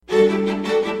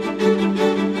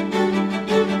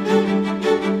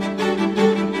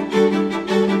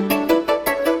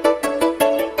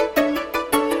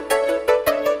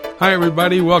Hi,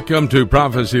 everybody. Welcome to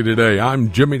Prophecy Today.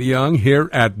 I'm Jimmy DeYoung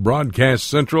here at Broadcast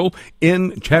Central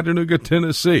in Chattanooga,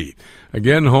 Tennessee.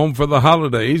 Again, home for the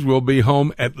holidays. We'll be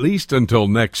home at least until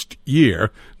next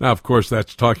year. Now, of course,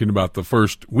 that's talking about the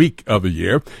first week of the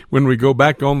year when we go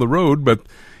back on the road, but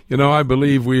you know, I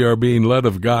believe we are being led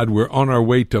of God. We're on our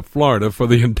way to Florida for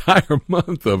the entire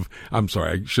month of, I'm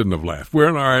sorry, I shouldn't have laughed. We're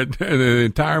in the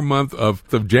entire month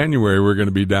of January, we're going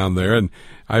to be down there. And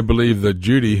I believe that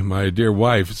Judy, my dear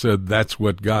wife, said that's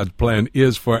what God's plan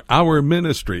is for our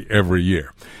ministry every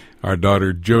year. Our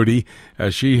daughter Jody,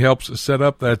 she helps set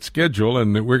up that schedule,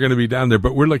 and we're going to be down there.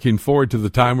 But we're looking forward to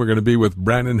the time we're going to be with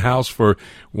Brannon House for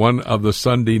one of the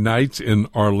Sunday nights in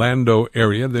Orlando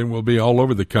area. Then we'll be all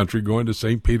over the country, going to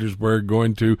St. Petersburg,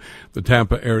 going to the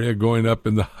Tampa area, going up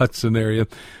in the Hudson area.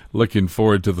 Looking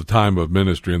forward to the time of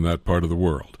ministry in that part of the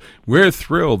world. We're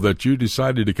thrilled that you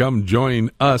decided to come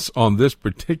join us on this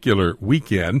particular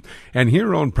weekend. And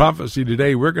here on Prophecy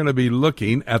Today, we're going to be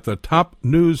looking at the top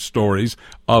news stories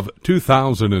of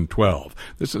 2012.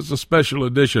 This is a special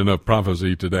edition of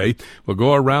Prophecy Today. We'll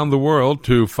go around the world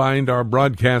to find our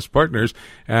broadcast partners,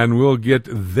 and we'll get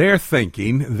their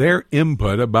thinking, their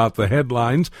input about the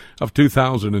headlines of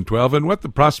 2012 and what the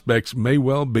prospects may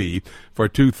well be for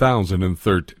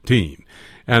 2013.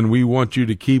 And we want you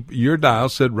to keep your dial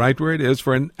set right where it is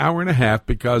for an hour and a half,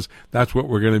 because that's what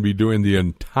we're going to be doing the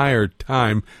entire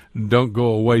time. Don't go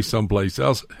away someplace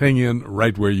else. Hang in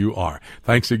right where you are.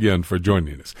 Thanks again for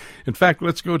joining us. In fact,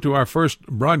 let's go to our first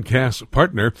broadcast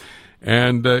partner.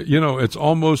 And, it's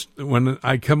almost when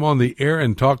I come on the air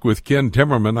and talk with Ken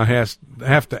Timmerman, I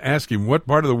have to ask him, what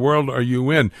part of the world are you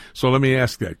in? So let me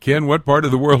ask that. Ken, what part of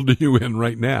the world are you in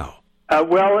right now?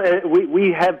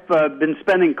 We have been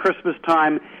spending Christmas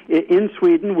time in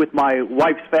Sweden with my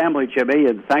wife's family, Jimmy,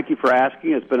 and thank you for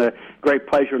asking. It's been a great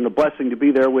pleasure and a blessing to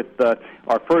be there with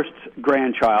our first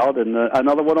grandchild and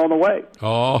another one on the way.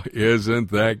 Oh,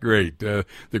 isn't that great? The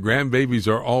grandbabies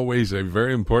are always a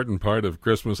very important part of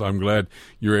Christmas. I'm glad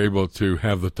you're able to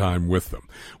have the time with them.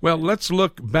 Well, let's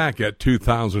look back at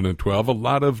 2012. A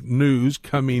lot of news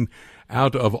coming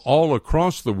out of all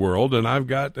across the world, and I've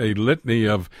got a litany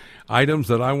of items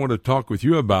that I want to talk with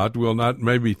you about. We'll not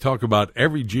maybe talk about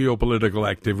every geopolitical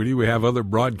activity. We have other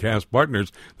broadcast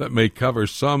partners that may cover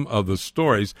some of the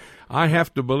stories. I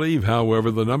have to believe,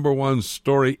 however, the number one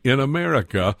story in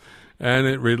America, and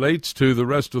it relates to the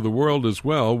rest of the world as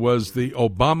well, was the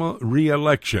Obama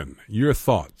re-election. Your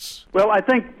thoughts? Well, I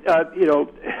think,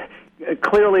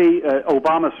 clearly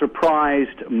Obama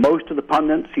surprised most of the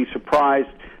pundits. He surprised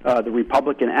the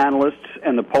Republican analysts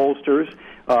and the pollsters.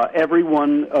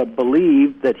 Everyone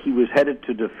believed that he was headed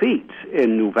to defeat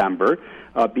in November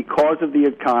because of the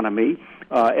economy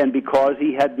and because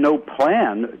he had no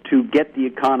plan to get the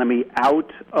economy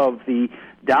out of the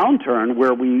downturn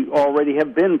where we already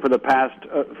have been for the past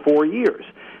 4 years.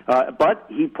 But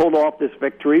he pulled off this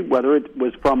victory, whether it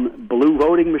was from blue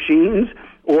voting machines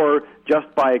or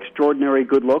just by extraordinary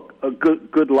good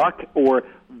luck or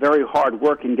very hard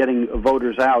work in getting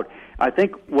voters out. I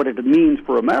think what it means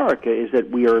for America is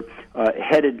that we are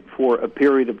headed for a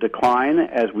period of decline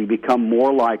as we become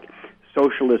more like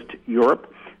socialist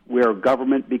Europe, where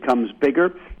government becomes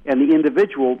bigger and the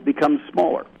individual becomes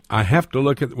smaller. I have to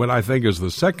look at what I think is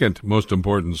the second most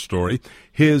important story,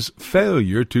 his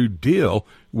failure to deal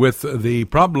with the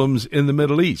problems in the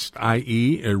Middle East,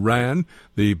 i.e. Iran,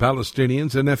 the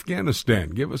Palestinians, and Afghanistan.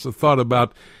 Give us a thought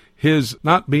about his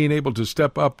not being able to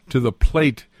step up to the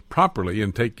plate properly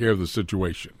and take care of the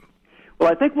situation.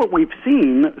 Well, I think what we've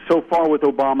seen so far with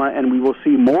Obama, and we will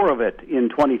see more of it in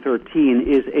 2013,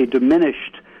 is a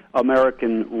diminished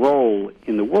American role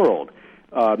in the world.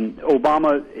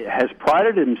 Obama has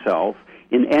prided himself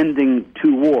in ending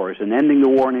two wars, and ending the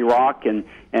war in Iraq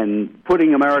and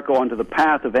putting America onto the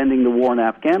path of ending the war in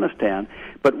Afghanistan.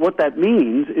 But what that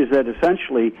means is that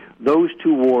essentially those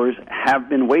two wars have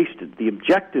been wasted. The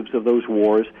objectives of those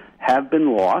wars have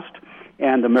been lost,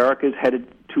 and America is headed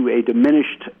to a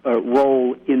diminished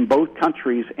role in both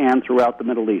countries and throughout the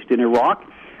Middle East. In Iraq,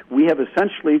 we have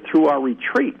essentially, through our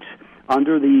retreat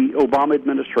under the Obama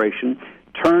administration,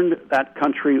 turned that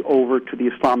country over to the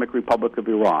Islamic Republic of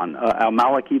Iran.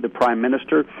 Al-Maliki, the prime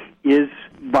minister, is,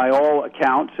 by all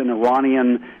accounts, an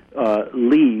Iranian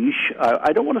liege.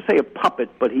 I don't want to say a puppet,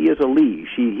 but he is a liege.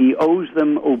 He owes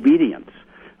them obedience,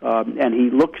 and he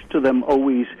looks to them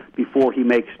always before he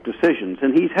makes decisions.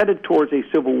 And he's headed towards a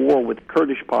civil war with the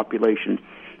Kurdish population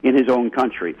in his own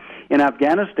country. In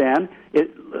Afghanistan,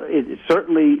 it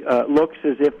certainly looks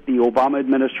as if the Obama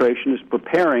administration is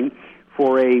preparing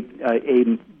for a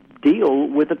deal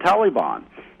with the Taliban.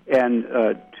 And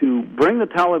to bring the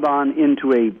Taliban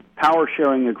into a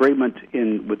power-sharing agreement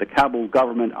with the Kabul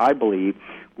government, I believe,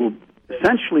 will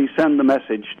essentially send the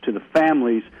message to the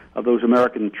families of those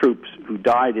American troops who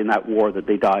died in that war that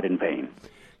they died in vain.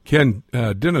 Ken,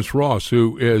 Dennis Ross,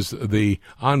 who is the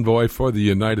envoy for the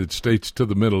United States to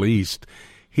the Middle East,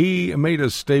 he made a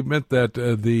statement that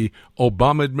the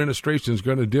Obama administration is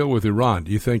going to deal with Iran.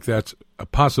 Do you think that's a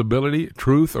possibility,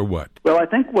 truth, or what? Well, I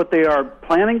think what they are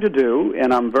planning to do,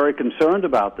 and I'm very concerned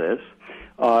about this,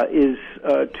 is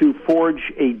to forge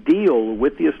a deal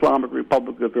with the Islamic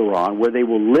Republic of Iran where they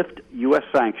will lift U.S.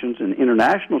 sanctions and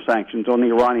international sanctions on the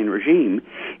Iranian regime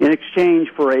in exchange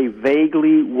for a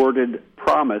vaguely worded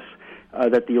promise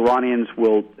that the Iranians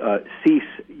will cease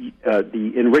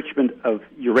the enrichment of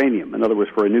uranium, in other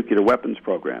words, for a nuclear weapons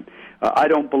program. I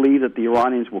don't believe that the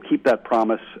Iranians will keep that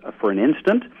promise for an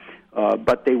instant,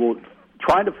 but they will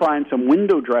try to find some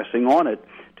window dressing on it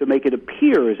to make it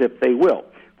appear as if they will.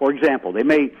 For example, they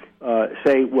may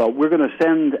say, well, we're going to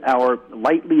send our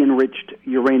lightly enriched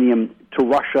uranium to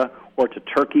Russia or to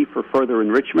Turkey for further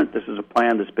enrichment. This is a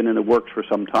plan that's been in the works for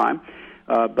some time,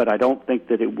 but I don't think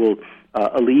that it will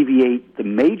alleviate the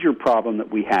major problem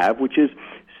that we have, which is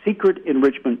secret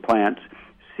enrichment plants,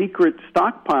 secret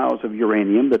stockpiles of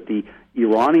uranium that the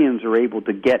Iranians are able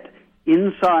to get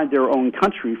inside their own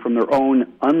country from their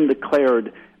own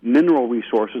undeclared mineral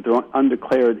resources, their own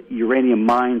undeclared uranium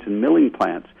mines and milling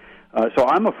plants. So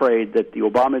I'm afraid that the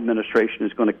Obama administration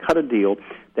is going to cut a deal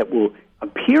that will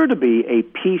appear to be a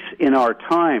peace in our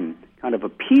time, kind of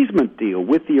appeasement deal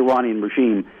with the Iranian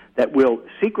regime that will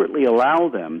secretly allow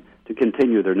them to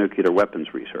continue their nuclear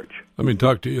weapons research. Let me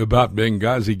talk to you about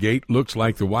Benghazi Gate. Looks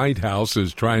like the White House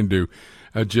is trying to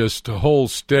just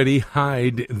hold steady,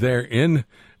 hide there in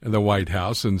the White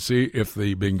House and see if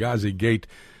the Benghazi Gate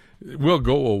will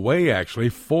go away, actually.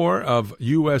 4 of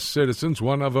U.S. citizens,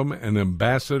 one of them an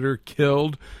ambassador,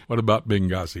 killed. What about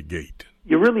Benghazi Gate?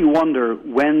 You really wonder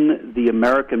when the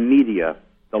American media,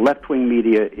 the left-wing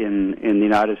media in the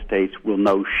United States, will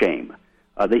know shame.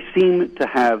 They seem to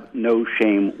have no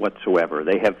shame whatsoever.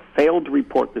 They have failed to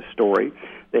report this story.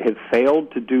 They have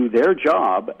failed to do their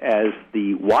job as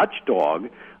the watchdog,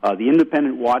 the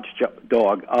independent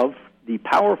watchdog of the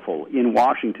powerful in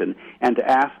Washington, and to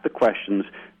ask the questions,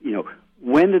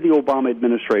 when did the Obama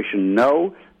administration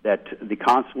know that the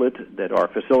consulate, that our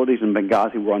facilities in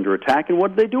Benghazi were under attack, and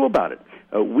what did they do about it?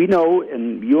 We know,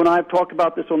 and you and I have talked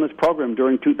about this on this program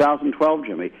during 2012,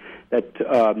 Jimmy, that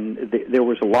there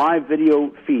was live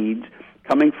video feeds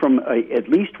coming from at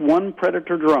least one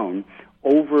Predator drone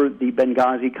over the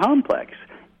Benghazi complex.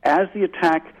 As the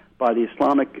attack by the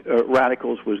Islamic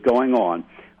radicals was going on,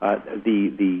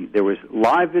 there was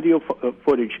live video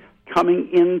footage coming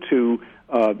into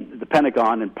the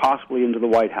Pentagon and possibly into the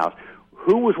White House.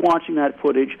 Who was watching that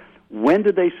footage? When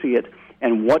did they see it?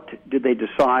 And what did they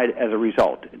decide as a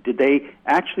result? Did they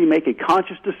actually make a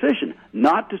conscious decision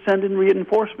not to send in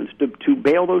reinforcements, to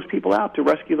bail those people out, to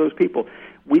rescue those people?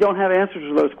 We don't have answers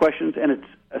to those questions, and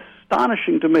it's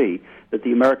astonishing to me that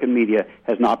the American media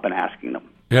has not been asking them.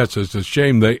 Yes, it's a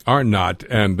shame they are not,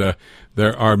 and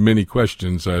there are many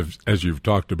questions, as you've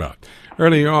talked about.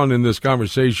 Earlier on in this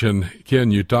conversation,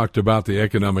 Ken, you talked about the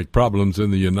economic problems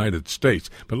in the United States,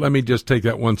 but let me just take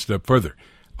that one step further.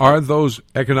 Are those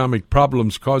economic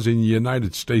problems causing the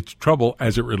United States trouble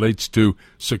as it relates to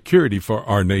security for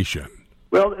our nation?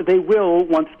 Well, they will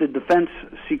once the defense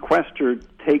sequester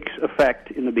takes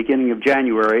effect in the beginning of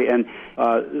January, and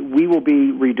we will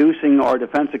be reducing our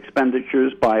defense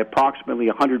expenditures by approximately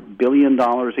 $100 billion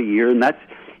a year, and that's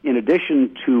in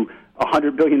addition to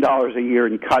 $100 billion a year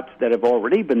in cuts that have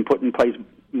already been put in place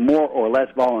more or less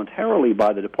voluntarily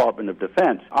by the Department of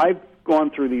Defense. I've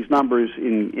gone through these numbers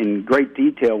in great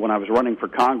detail when I was running for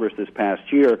Congress this past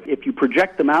year. If you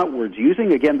project them outwards,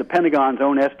 using, again, the Pentagon's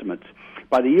own estimates,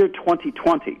 by the year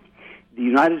 2020, the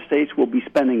United States will be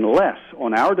spending less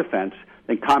on our defense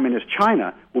than Communist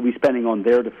China will be spending on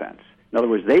their defense. In other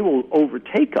words, they will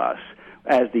overtake us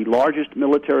as the largest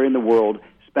military in the world,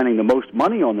 spending the most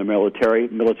money on the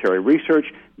military research,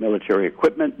 military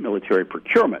equipment, military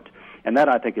procurement. And that,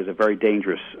 I think, is a very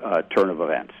dangerous turn of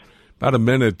events. About a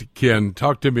minute, Ken.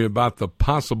 Talk to me about the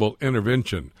possible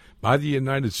intervention by the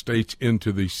United States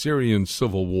into the Syrian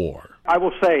civil war. I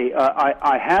will say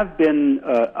I have been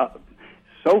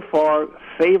so far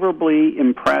favorably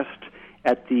impressed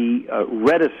at the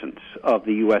reticence of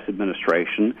the U.S.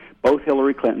 administration, both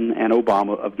Hillary Clinton and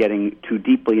Obama, of getting too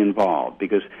deeply involved.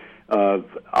 Because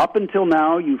up until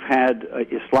now, you've had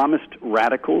Islamist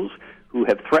radicals who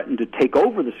have threatened to take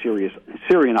over the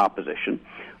Syrian opposition.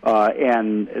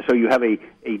 And so you have a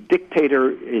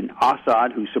dictator in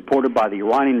Assad who's supported by the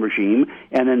Iranian regime,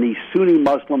 and then these Sunni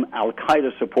Muslim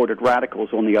al-Qaeda-supported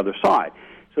radicals on the other side.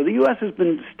 So the U.S. has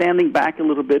been standing back a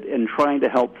little bit and trying to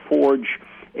help forge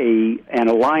an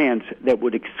alliance that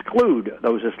would exclude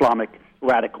those Islamic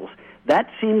radicals. That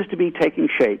seems to be taking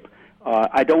shape.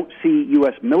 I don't see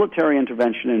U.S. military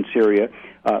intervention in Syria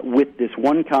with this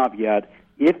one caveat.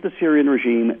 If the Syrian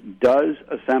regime does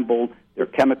assemble their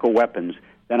chemical weapons,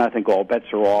 then I think all bets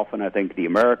are off, and I think the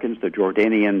Americans, the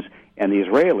Jordanians, and the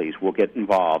Israelis will get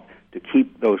involved to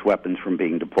keep those weapons from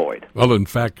being deployed. Well, in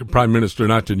fact, Prime Minister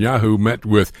Netanyahu met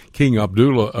with King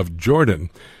Abdullah of Jordan,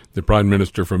 the Prime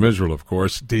Minister from Israel, of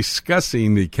course,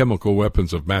 discussing the chemical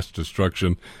weapons of mass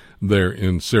destruction there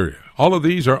in Syria. All of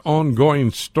these are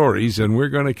ongoing stories, and we're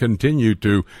going to continue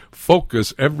to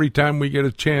focus every time we get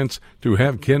a chance to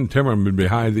have Ken Timmerman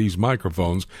behind these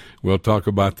microphones. We'll talk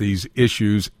about these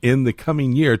issues in the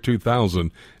coming year,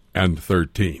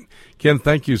 2013. Ken,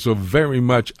 thank you so very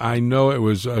much. I know it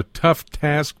was a tough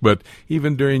task, but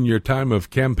even during your time of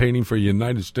campaigning for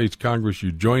United States Congress,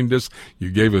 you joined us.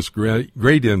 You gave us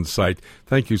great insight.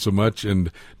 Thank you so much,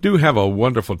 and do have a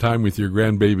wonderful time with your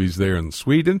grandbabies there in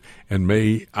Sweden. And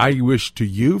may I wish to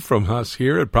you from us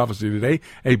here at Prophecy Today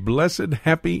a blessed,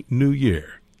 happy New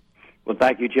Year. Well,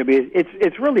 thank you, Jimmy.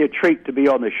 It's really a treat to be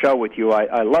on the show with you.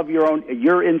 I love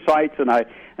your insights, and I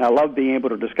love being able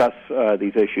to discuss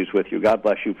these issues with you. God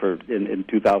bless you in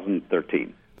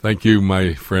 2013. Thank you,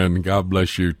 my friend. God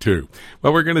bless you, too.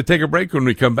 Well, we're going to take a break. When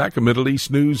we come back, a Middle East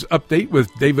news update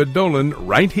with David Dolan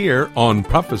right here on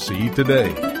Prophecy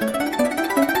Today.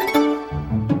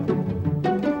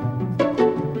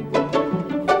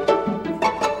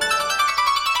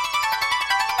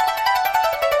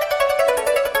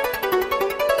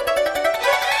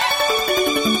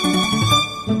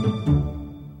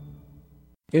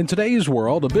 In today's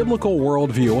world, a biblical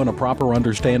worldview and a proper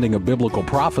understanding of biblical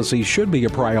prophecy should be a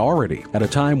priority. At a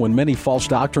time when many false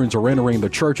doctrines are entering the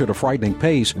church at a frightening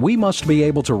pace, we must be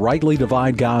able to rightly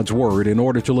divide God's Word in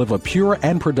order to live a pure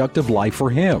and productive life for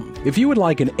Him. If you would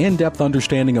like an in-depth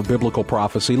understanding of biblical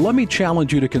prophecy, let me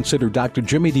challenge you to consider Dr.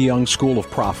 Jimmy DeYoung's School of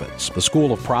Prophets. The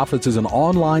School of Prophets is an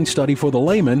online study for the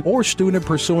layman or student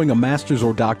pursuing a master's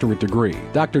or doctorate degree.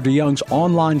 Dr. DeYoung's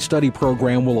online study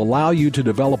program will allow you to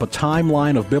develop a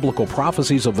timeline of biblical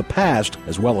prophecies of the past,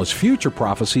 as well as future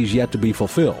prophecies yet to be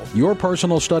fulfilled. Your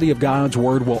personal study of God's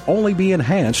Word will only be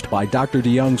enhanced by Dr.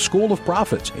 DeYoung's School of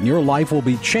Prophets, and your life will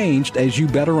be changed as you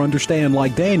better understand,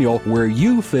 like Daniel, where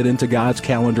you fit into God's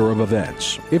calendar of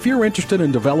events. If you're interested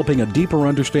in developing a deeper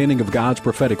understanding of God's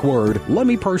prophetic Word, let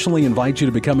me personally invite you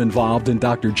to become involved in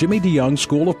Dr. Jimmy DeYoung's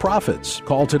School of Prophets.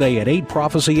 Call today at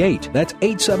 8-PROPHECY-8. That's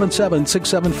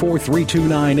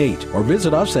 877-674-3298. Or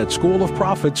visit us at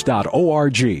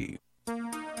schoolofprophets.org. The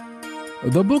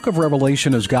book of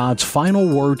Revelation is God's final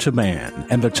word to man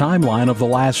and the timeline of the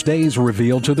last days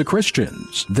revealed to the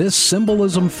Christians. This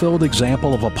symbolism-filled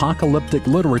example of apocalyptic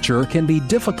literature can be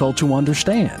difficult to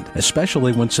understand,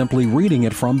 especially when simply reading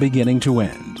it from beginning to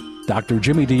end. Dr.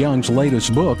 Jimmy DeYoung's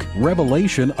latest book,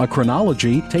 Revelation, A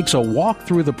Chronology, takes a walk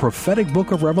through the prophetic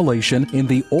book of Revelation in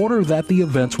the order that the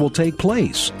events will take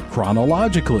place,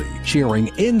 chronologically, sharing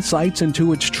insights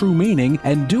into its true meaning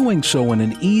and doing so in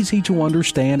an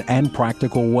easy-to-understand and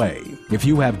practical way. If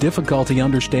you have difficulty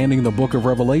understanding the book of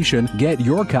Revelation, get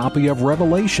your copy of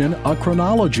Revelation, A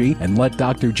Chronology, and let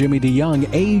Dr. Jimmy DeYoung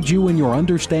aid you in your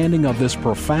understanding of this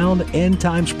profound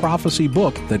end-times prophecy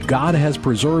book that God has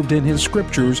preserved in His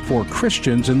Scriptures for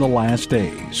Christians in the last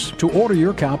days. To order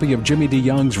your copy of Jimmy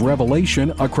DeYoung's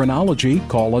Revelation, A Chronology,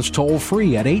 call us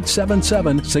toll-free at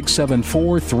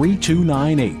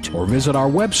 877-674-3298 or visit our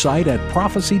website at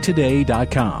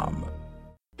prophecytoday.com.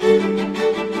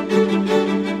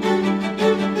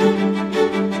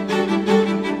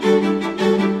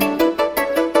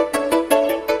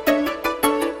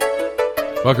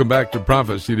 Welcome back to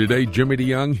Prophecy Today. Jimmy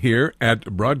DeYoung here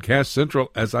at Broadcast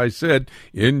Central, as I said,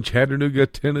 in Chattanooga,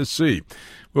 Tennessee.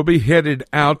 We'll be headed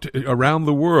out around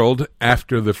the world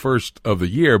after the first of the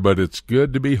year, but it's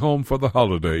good to be home for the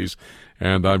holidays.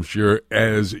 And I'm sure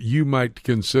as you might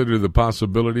consider the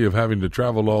possibility of having to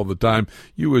travel all the time,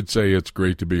 you would say it's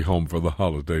great to be home for the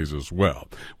holidays as well.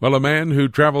 Well, a man who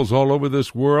travels all over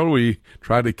this world, we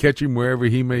try to catch him wherever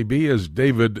he may be, is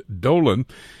David Dolan.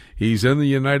 He's in the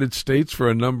United States for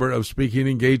a number of speaking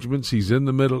engagements. He's in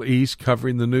the Middle East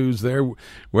covering the news there.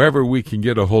 Wherever we can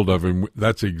get a hold of him,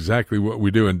 that's exactly what we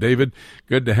do. And David,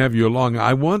 good to have you along.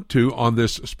 I want to, on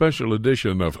this special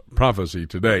edition of Prophecy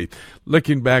Today,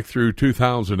 looking back through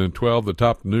 2012, the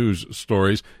top news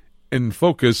stories, in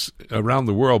focus around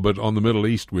the world, but on the Middle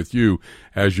East with you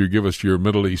as you give us your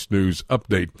Middle East news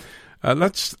update.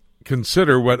 Let's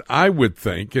consider what I would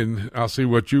think, and I'll see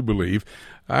what you believe.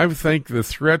 I think the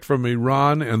threat from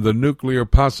Iran and the nuclear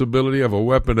possibility of a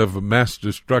weapon of mass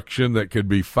destruction that could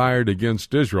be fired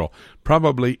against Israel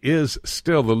probably is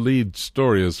still the lead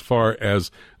story as far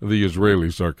as the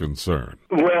Israelis are concerned.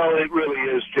 Well, it really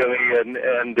is, Jimmy,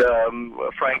 and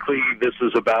frankly, this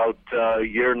is about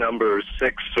year number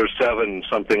 6 or 7,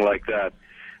 something like that,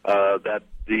 that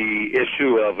the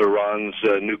issue of Iran's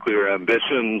nuclear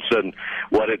ambitions and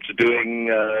what it's doing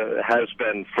has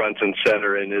been front and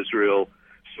center in Israel.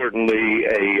 Certainly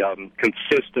a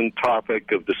consistent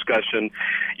topic of discussion.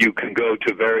 You can go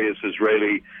to various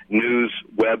Israeli news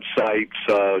websites,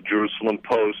 Jerusalem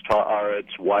Post,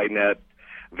 Haaretz, Ynet,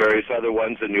 various other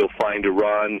ones, and you'll find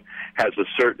Iran has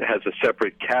a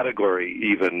separate category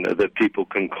even that people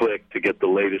can click to get the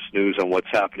latest news on what's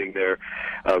happening there.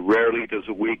 Rarely does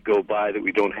a week go by that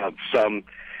we don't have some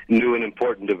new and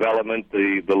important development.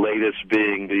 The latest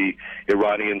being the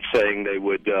Iranians saying they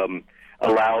would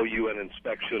allow UN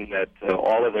inspection at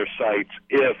all of their sites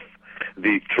if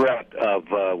the threat of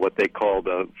what they called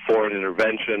a foreign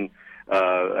intervention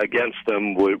against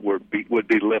them would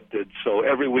be lifted. So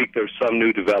every week there's some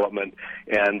new development,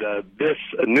 and this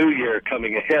new year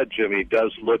coming ahead, Jimmy,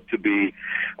 does look to be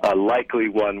a likely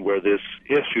one where this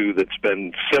issue that's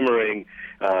been simmering,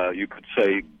 you could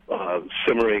say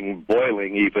simmering,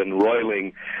 boiling, even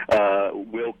roiling,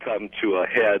 will come to a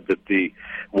head, that the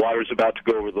water's about to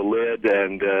go over the lid,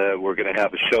 and we're going to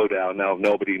have a showdown. Now,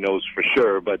 nobody knows for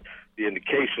sure, but the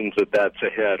indications that that's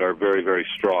ahead are very, very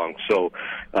strong. So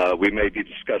we may be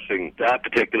discussing that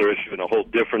particular issue in a whole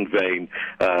different vein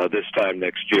this time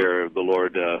next year, the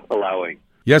Lord allowing.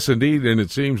 Yes, indeed, and it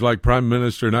seems like Prime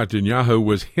Minister Netanyahu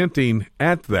was hinting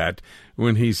at that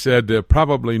when he said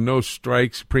probably no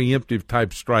strikes, preemptive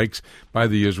type strikes by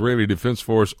the Israeli Defense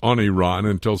Force on Iran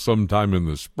until sometime in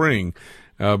the spring.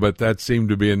 But that seemed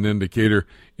to be an indicator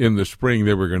in the spring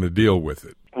they were going to deal with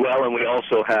it. Well, and we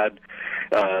also had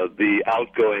the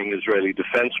outgoing Israeli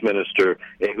Defense Minister,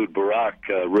 Ehud Barak,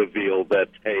 revealed that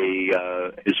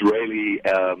a Israeli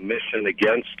mission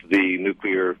against the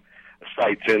nuclear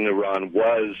sites in Iran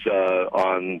was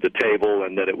on the table,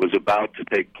 and that it was about to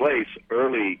take place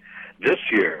early this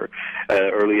year,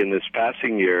 early in this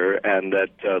passing year, and that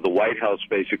the White House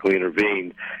basically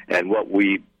intervened. And what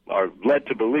we are led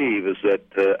to believe is that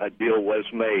a deal was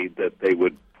made that they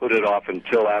would put it off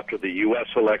until after the U.S.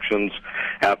 elections,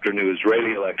 after new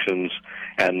Israeli elections,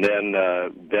 and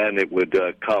then it would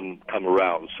come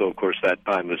around. So, of course, that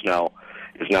time is now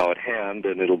at hand,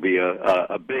 and it'll be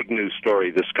a big news story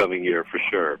this coming year for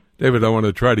sure. David, I want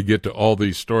to try to get to all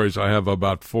these stories. I have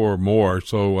about 4 more,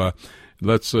 so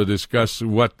let's discuss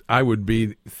what I would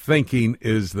be thinking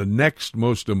is the next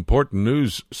most important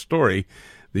news story.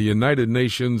 The United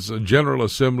Nations General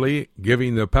Assembly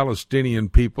giving the Palestinian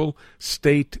people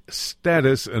state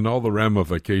status and all the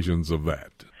ramifications of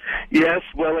that. Yes,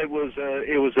 well, it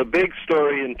was a big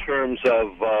story in terms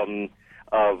of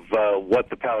what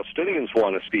the Palestinians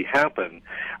want to see happen.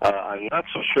 I'm not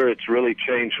so sure it's really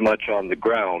changed much on the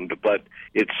ground, but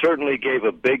it certainly gave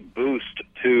a big boost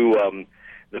to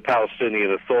the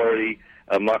Palestinian Authority.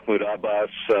 Mahmoud Abbas,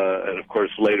 and of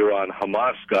course later on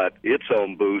Hamas got its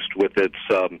own boost with its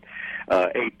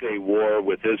 8-day war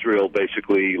with Israel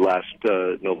basically last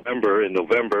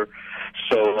November.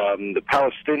 So the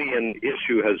Palestinian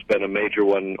issue has been a major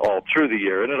one all through the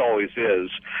year, and it always is.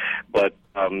 But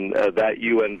that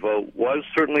UN vote was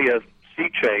certainly a sea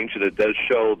change, and it does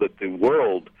show that the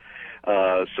world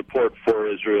support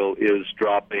for Israel is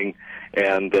dropping,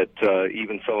 and that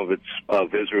even some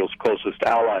of Israel's closest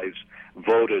allies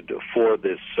voted for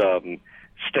this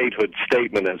statehood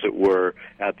statement, as it were,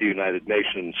 at the United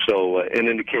Nations. So an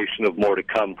indication of more to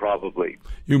come, probably.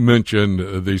 You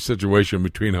mentioned the situation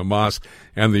between Hamas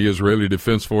and the Israeli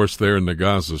Defense Force there in the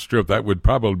Gaza Strip. That would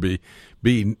probably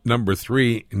be number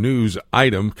 3 news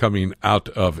item coming out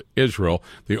of Israel.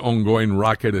 The ongoing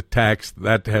rocket attacks,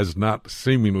 that has not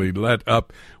seemingly let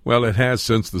up. Well, it has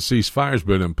since the ceasefire's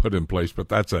been put in place, but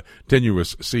that's a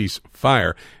tenuous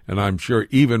ceasefire. And I'm sure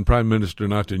even Prime Minister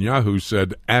Netanyahu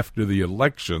said after the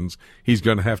elections he's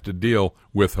going to have to deal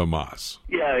with Hamas.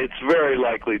 Yeah, it's very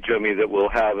likely, Jimmy, that we'll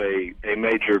have a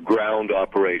major ground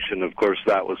operation. Of course,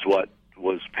 that was what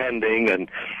was pending,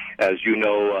 and as you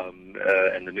know,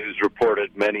 and the news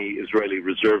reported, many Israeli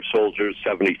reserve soldiers,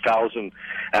 70,000,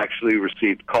 actually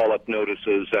received call-up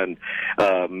notices, and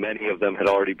many of them had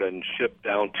already been shipped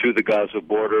down to the Gaza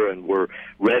border and were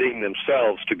readying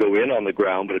themselves to go in on the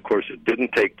ground, but of course it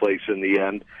didn't take place in the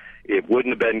end. It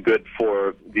wouldn't have been good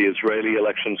for the Israeli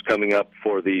elections coming up,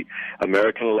 for the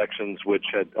American elections, which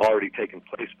had already taken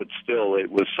place, but still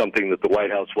it was something that the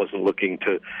White House wasn't looking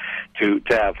to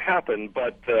have happen.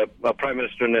 But Prime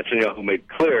Minister Netanyahu made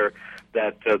clear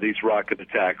that these rocket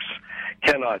attacks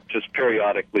cannot just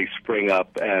periodically spring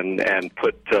up and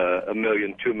put 1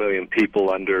 million, 2 million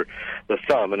people under the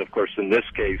thumb. And, of course, in this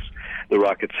case, the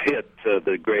rockets hit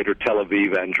the greater Tel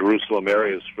Aviv and Jerusalem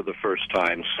areas for the first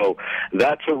time. So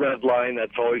that's a red line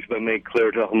that's always been made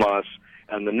clear to Hamas.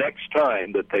 And the next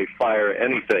time that they fire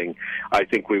anything, I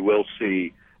think we will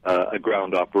see a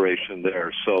ground operation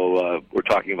there. So we're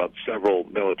talking about several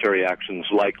military actions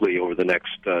likely over the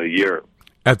next year.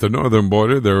 At the northern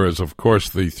border, there is, of course,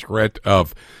 the threat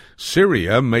of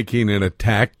Syria making an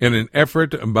attack in an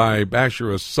effort by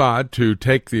Bashar Assad to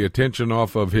take the attention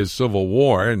off of his civil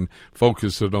war and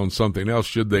focus it on something else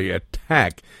should they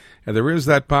attack. And there is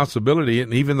that possibility,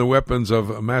 and even the weapons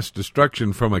of mass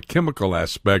destruction from a chemical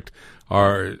aspect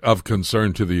are of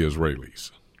concern to the Israelis.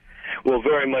 Well,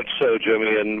 very much so, Jimmy,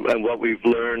 and what we've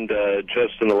learned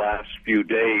just in the last few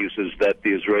days is that the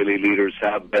Israeli leaders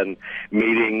have been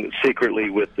meeting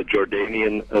secretly with the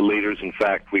Jordanian leaders. In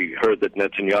fact, we heard that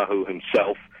Netanyahu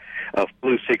himself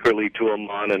flew secretly to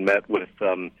Amman and met with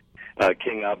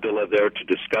King Abdullah there to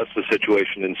discuss the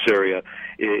situation in Syria.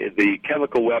 The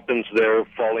chemical weapons there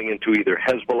falling into either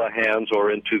Hezbollah hands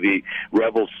or into the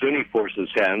rebel Sunni forces'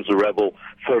 hands. The rebel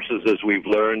forces, as we've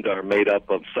learned, are made up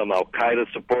of some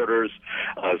al-Qaeda supporters,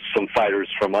 some fighters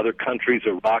from other countries,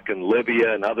 Iraq and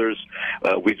Libya and others.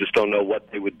 We just don't know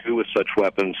what they would do with such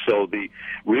weapons. So the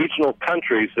regional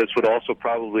countries, this would also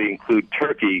probably include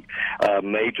Turkey,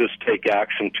 may just take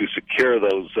action to secure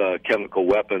those chemical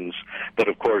weapons. But,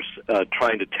 of course,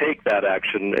 trying to take that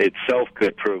action itself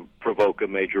could provoke a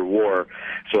major war,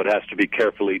 so it has to be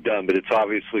carefully done. But it's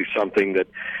obviously something that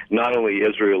not only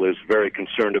Israel is very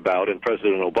concerned about, and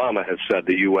President Obama has said,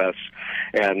 the U.S.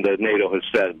 and NATO has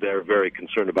said they're very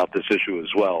concerned about this issue as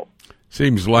well.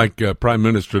 Seems like Prime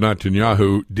Minister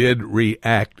Netanyahu did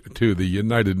react to the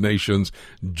United Nations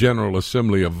General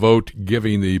Assembly, a vote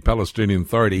giving the Palestinian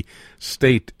Authority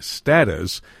state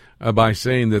status, by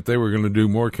saying that they were going to do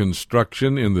more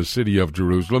construction in the city of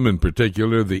Jerusalem, in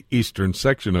particular the eastern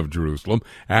section of Jerusalem,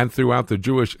 and throughout the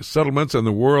Jewish settlements, and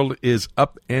the world is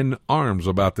up in arms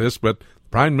about this, but the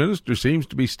Prime Minister seems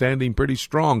to be standing pretty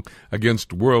strong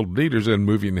against world leaders and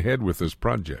moving ahead with this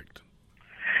project.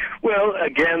 Well,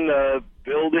 again,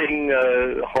 building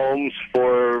homes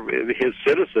for his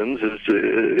citizens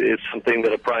is something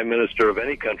that a prime minister of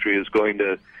any country is going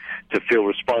to feel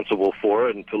responsible for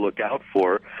and to look out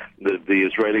for. The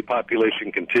Israeli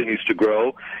population continues to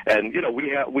grow, and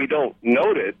we don't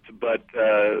note it, but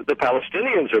the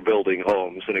Palestinians are building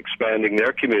homes and expanding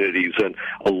their communities, and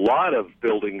a lot of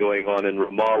building going on in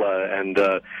Ramallah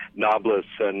and Nablus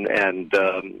and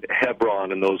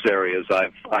Hebron and those areas.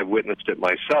 I've witnessed it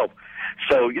myself.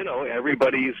 So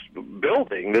everybody's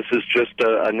building. This is just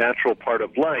a natural part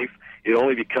of life. It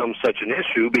only becomes such an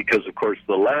issue because, of course,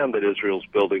 the land that Israel's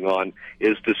building on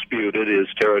is disputed, is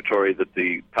territory that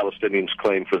the Palestinians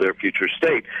claim for their future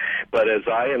state. But as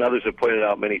I and others have pointed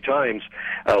out many times,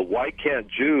 why can't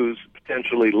Jews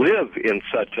potentially live in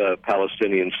such a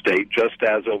Palestinian state, just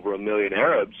as over 1 million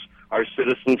Arabs are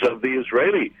citizens of the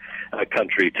Israeli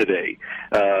country today?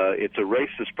 It's a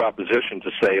racist proposition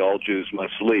to say all Jews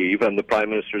must leave, and the Prime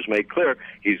Minister's made clear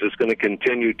he's just going to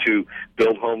continue to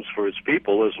build homes for his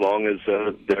people as long as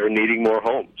they're needing more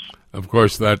homes. Of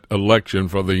course, that election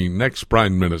for the next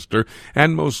Prime Minister,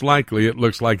 and most likely it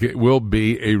looks like it will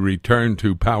be a return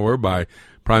to power by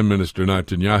Prime Minister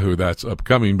Netanyahu. That's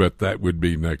upcoming, but that would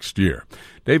be next year.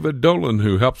 David Dolan,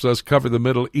 who helps us cover the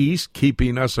Middle East,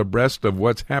 keeping us abreast of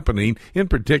what's happening, in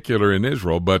particular in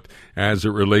Israel, but as it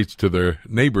relates to their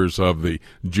neighbors of the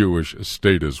Jewish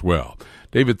state as well.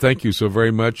 David, thank you so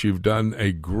very much. You've done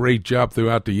a great job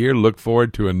throughout the year. Look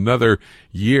forward to another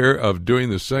year of doing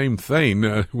the same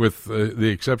thing, with the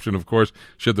exception, of course,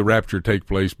 should the rapture take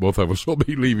place, both of us will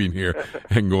be leaving here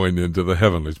and going into the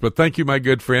heavenlies. But thank you, my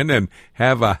good friend, and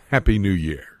have a happy new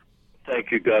year.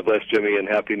 Thank you. God bless, Jimmy, and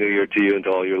Happy New Year to you and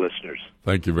to all your listeners.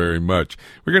 Thank you very much.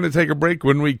 We're going to take a break.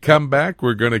 When we come back,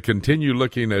 we're going to continue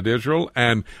looking at Israel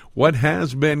and what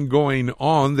has been going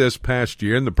on this past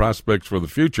year and the prospects for the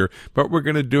future, but we're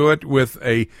going to do it with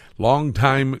a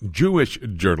longtime Jewish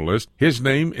journalist. His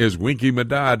name is Winky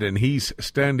Medad, and he's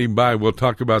standing by. We'll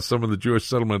talk about some of the Jewish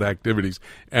settlement activities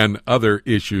and other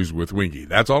issues with Winky.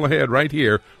 That's all ahead right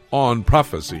here on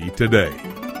Prophecy Today.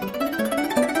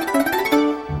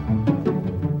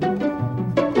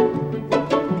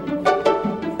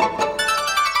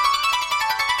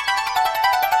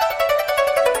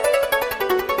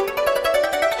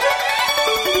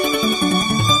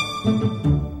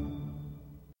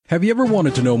 Have you ever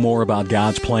wanted to know more about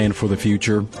God's plan for the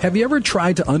future? Have you ever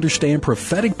tried to understand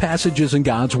prophetic passages in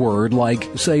God's Word, like,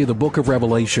 say, the book of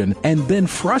Revelation, and been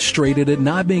frustrated at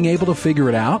not being able to figure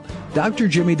it out? Dr.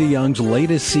 Jimmy DeYoung's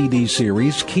latest CD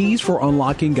series, Keys for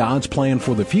Unlocking God's Plan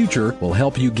for the Future, will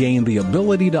help you gain the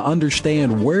ability to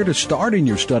understand where to start in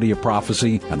your study of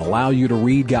prophecy and allow you to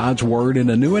read God's Word in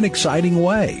a new and exciting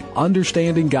way.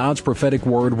 Understanding God's prophetic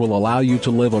Word will allow you to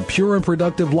live a pure and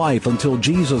productive life until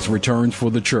Jesus returns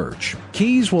for the church.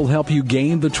 Keys will help you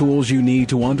gain the tools you need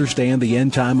to understand the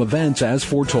end-time events as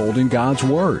foretold in God's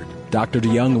Word. Dr.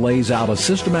 DeYoung lays out a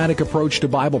systematic approach to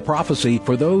Bible prophecy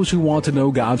for those who want to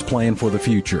know God's plan for the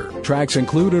future. Tracks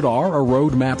included are A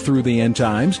Roadmap Through the End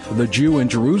Times, The Jew in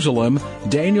Jerusalem,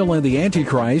 Daniel and the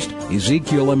Antichrist,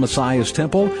 Ezekiel and Messiah's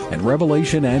Temple, and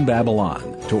Revelation and Babylon.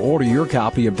 To order your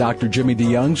copy of Dr. Jimmy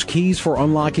DeYoung's Keys for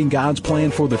Unlocking God's Plan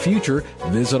for the Future,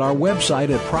 visit our website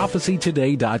at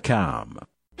prophecytoday.com.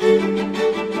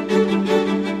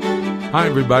 Hi,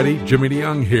 everybody. Jimmy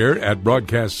DeYoung here at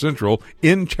Broadcast Central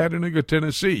in Chattanooga,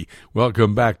 Tennessee.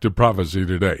 Welcome back to Prophecy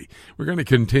Today. We're going to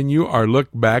continue our look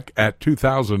back at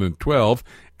 2012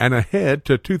 and ahead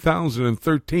to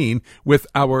 2013 with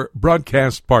our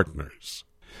broadcast partners.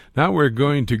 Now we're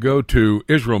going to go to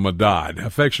Israel Madad.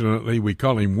 Affectionately, we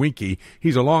call him Winky.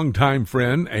 He's a longtime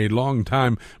friend, a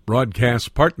longtime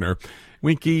broadcast partner.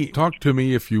 Winky, talk to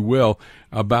me, if you will,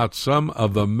 about some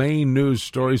of the main news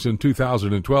stories in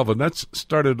 2012. And that's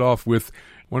started off with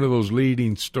one of those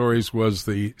leading stories was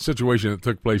the situation that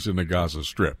took place in the Gaza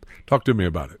Strip. Talk to me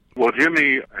about it. Well,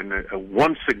 Jimmy, and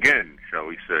once again, shall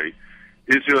we say,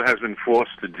 Israel has been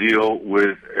forced to deal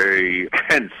with a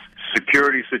tense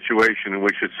security situation in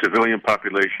which its civilian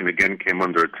population again came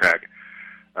under attack.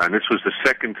 And this was the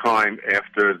second time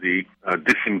after the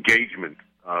disengagement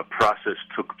process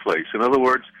took place. In other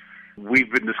words,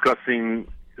 we've been discussing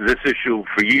this issue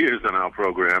for years on our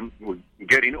program. We're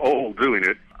getting old doing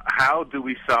it. How do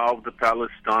we solve the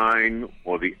Palestine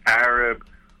or the Arab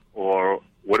or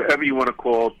whatever you want to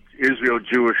call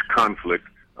Israel-Jewish conflict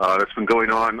that's been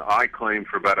going on, I claim,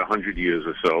 for about 100 years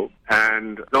or so?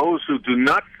 And those who do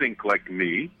not think like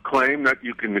me claim that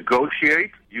you can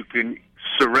negotiate, you can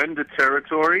surrender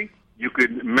territory, you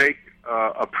can make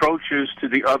approaches to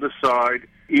the other side,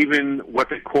 even what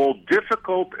they call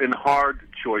difficult and hard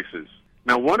choices.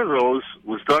 Now, one of those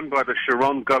was done by the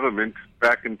Sharon government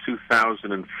back in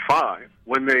 2005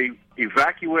 when they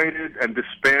evacuated and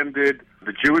disbanded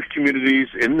the Jewish communities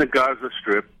in the Gaza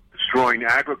Strip, destroying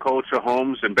agriculture,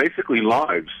 homes, and basically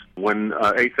lives when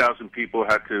 8,000 people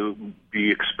had to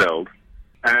be expelled.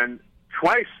 And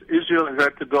twice Israel has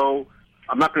had to go,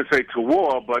 I'm not going to say to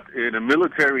war, but in a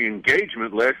military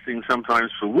engagement lasting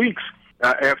sometimes for weeks,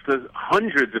 after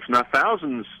hundreds, if not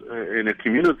thousands, in a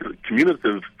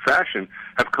communicative fashion,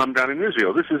 have come down in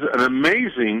Israel. This is an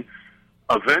amazing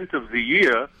event of the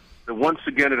year that once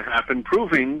again it happened,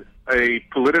 proving a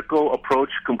political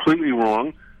approach completely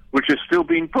wrong, which is still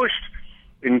being pushed,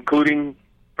 including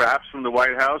perhaps from the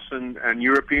White House and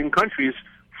European countries,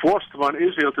 forced upon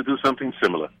Israel to do something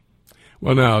similar.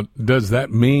 Well, now, does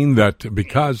that mean that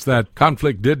because that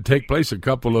conflict did take place a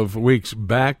couple of weeks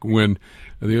back when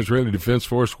the Israeli Defense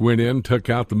Force went in, took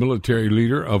out the military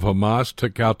leader of Hamas,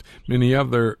 took out many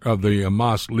other of the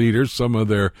Hamas leaders, some of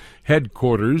their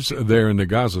headquarters there in the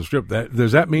Gaza Strip,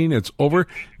 does that mean it's over?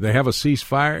 They have a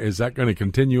ceasefire? Is that going to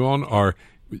continue on, or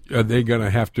are they going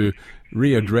to have to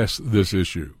readdress this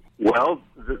issue? Well,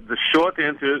 the short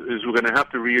answer is we're going to have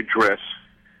to readdress,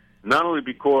 not only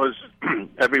because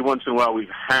every once in a while we've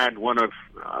had one of,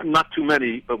 not too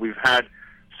many, but we've had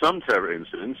some terror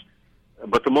incidents,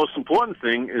 but the most important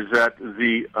thing is that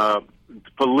the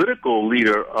political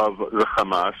leader of the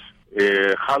Hamas,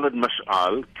 Khalid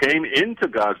Mash'al, came into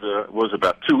Gaza, was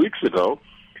about 2 weeks ago,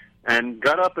 and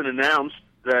got up and announced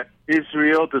that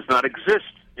Israel does not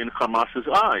exist in Hamas's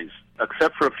eyes.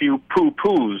 Except for a few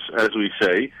poo-poos, as we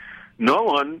say, no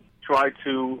one tried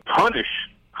to punish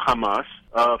Hamas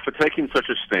for taking such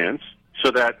a stance, so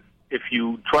that if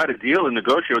you try to deal and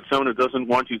negotiate with someone who doesn't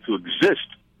want you to exist,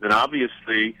 then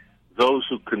obviously those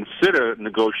who consider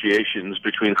negotiations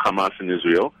between Hamas and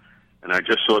Israel, and I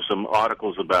just saw some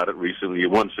articles about it recently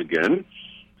once again,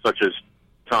 such as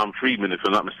Tom Friedman, if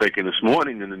I'm not mistaken, this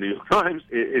morning in the New York Times,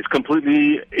 is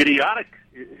completely idiotic,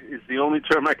 is the only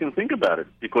term I can think about it,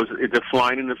 because they're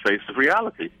flying in the face of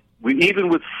reality. Even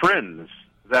with friends,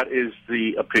 that is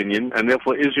the opinion, and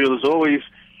therefore Israel is always,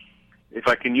 if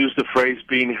I can use the phrase,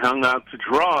 being hung out to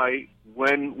dry.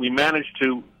 When we manage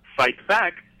to fight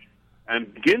back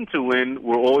and begin to win,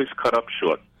 we're always cut up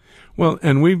short. Well,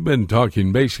 and we've been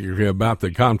talking basically about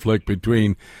the conflict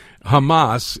between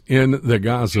Hamas in the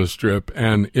Gaza Strip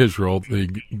and Israel,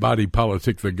 the body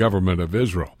politic, the government of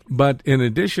Israel. But in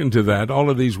addition to that, all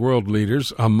of these world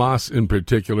leaders, Hamas in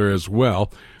particular as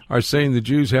well, are saying the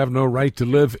Jews have no right to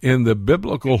live in the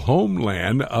biblical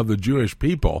homeland of the Jewish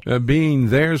people, being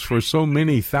theirs for so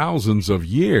many thousands of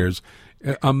years.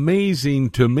 Amazing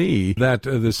to me that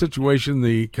the situation,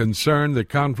 the concern, the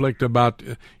conflict about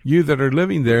you that are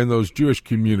living there in those Jewish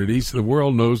communities, the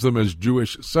world knows them as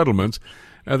Jewish settlements.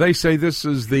 They say this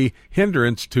is the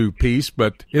hindrance to peace,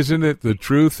 but isn't it the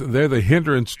truth? They're the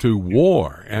hindrance to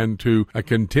war and to a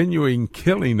continuing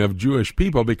killing of Jewish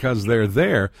people because they're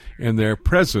there and their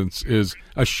presence is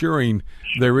assuring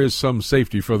there is some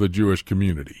safety for the Jewish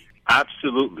community.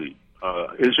 Absolutely.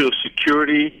 Israel's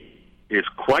security is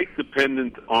quite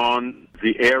dependent on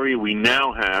the area we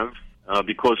now have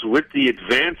because with the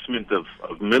advancement of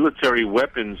military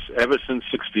weapons ever since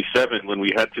 1967 when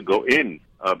we had to go in,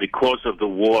 because of the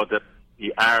war that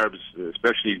the Arabs,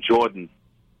 especially Jordan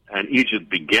and Egypt,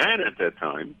 began at that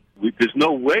time, there's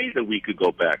no way that we could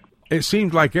go back. It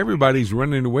seems like everybody's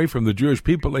running away from the Jewish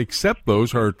people except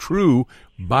those who are true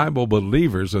Bible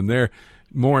believers, and they're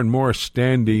more and more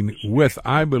standing with,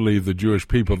 I believe, the Jewish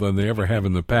people than they ever have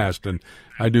in the past. And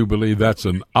I do believe that's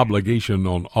an obligation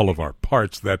on all of our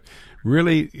parts that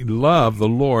really love the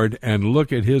Lord and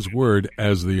look at His Word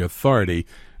as the authority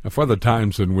for the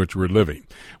times in which we're living.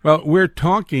 Well, we're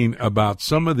talking about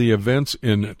some of the events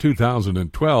in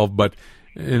 2012, but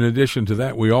in addition to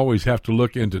that, we always have to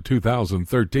look into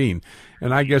 2013.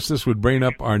 And I guess this would bring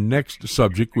up our next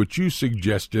subject, which you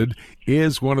suggested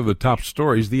is one of the top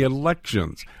stories, the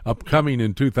elections upcoming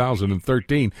in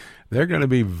 2013. They're going to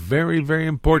be very, very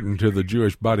important to the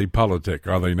Jewish body politic,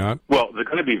 are they not? Well, they're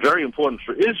going to be very important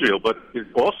for Israel, but it's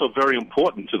also very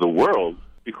important to the world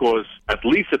because, at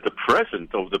least at the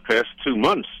present, over the past 2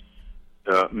 months,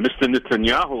 Mr.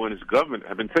 Netanyahu and his government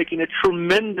have been taking a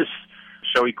tremendous,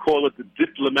 shall we call it, the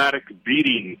diplomatic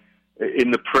beating in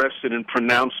the press and in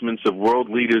pronouncements of world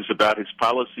leaders about his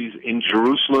policies in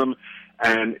Jerusalem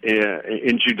and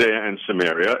in Judea and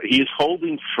Samaria. He is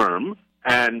holding firm,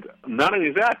 and not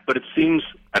only that, but it seems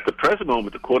at the present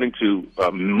moment, according to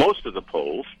most of the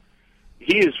polls,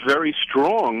 he is very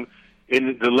strong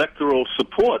in the electoral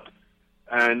support.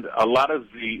 And a lot of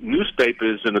the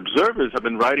newspapers and observers have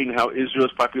been writing how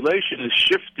Israel's population is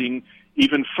shifting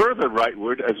even further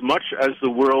rightward as much as the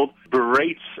world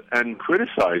berates and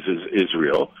criticizes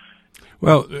Israel.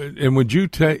 Well, and would you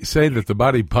say that the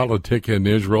body politic in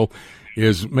Israel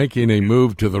is making a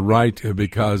move to the right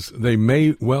because they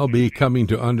may well be coming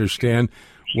to understand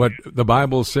what the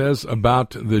Bible says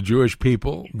about the Jewish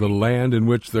people, the land in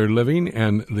which they're living,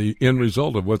 and the end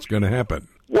result of what's going to happen?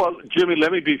 Well, Jimmy,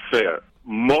 let me be fair.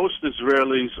 Most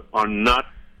Israelis are not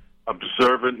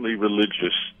observantly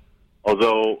religious,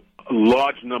 although a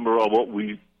large number are what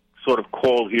we sort of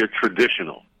call here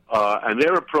traditional. And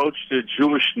their approach to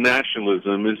Jewish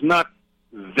nationalism is not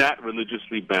that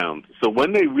religiously bound. So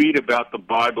when they read about the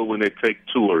Bible, when they take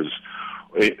tours,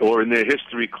 or in their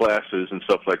history classes and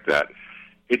stuff like that,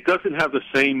 it doesn't have the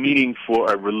same meaning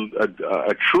for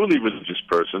a truly religious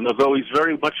person, although he's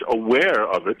very much aware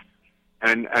of it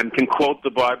and can quote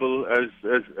the Bible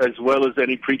as well as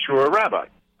any preacher or rabbi.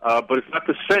 But it's not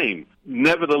the same.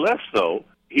 Nevertheless, though,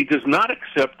 he does not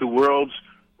accept the world's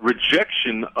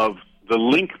rejection of the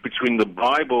link between the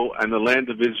Bible and the land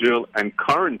of Israel and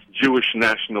current Jewish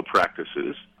national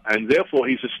practices. And therefore,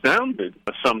 he's astounded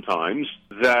sometimes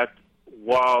that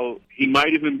while he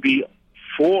might even be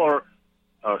for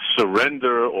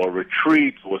surrender or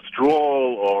retreat,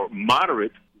 withdrawal, or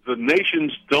moderate, the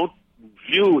nations don't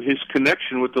view his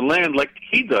connection with the land like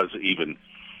he does even.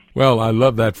 Well, I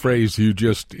love that phrase you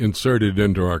just inserted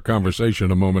into our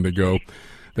conversation a moment ago.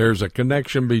 There's a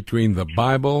connection between the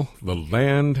Bible, the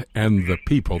land, and the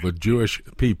people, the Jewish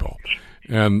people.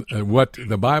 And what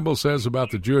the Bible says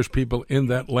about the Jewish people in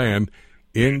that land,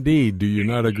 indeed, do you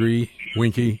not agree,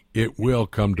 Winky? It will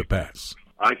come to pass.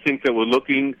 I think that we're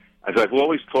looking, as I've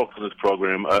always talked in this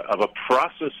program, of a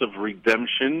process of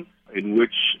redemption in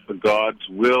which God's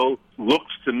will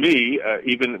looks to me,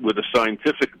 even with a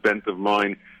scientific bent of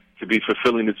mine, to be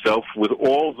fulfilling itself with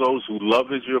all those who love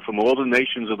Israel from all the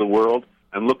nations of the world,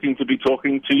 and looking to be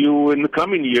talking to you in the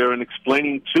coming year and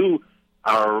explaining to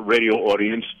our radio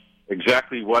audience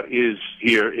exactly what is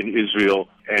here in Israel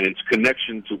and its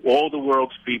connection to all the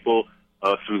world's people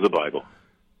through the Bible.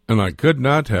 And I could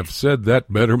not have said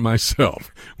that better myself.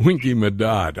 Winky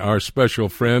Medad, our special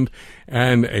friend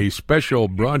and a special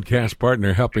broadcast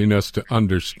partner, helping us to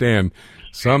understand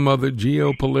some of the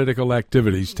geopolitical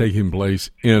activities taking place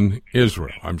in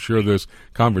Israel. I'm sure this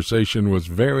conversation was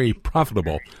very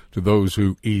profitable to those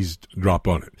who eavesdrop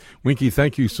on it. Winky,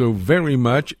 thank you so very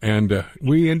much, and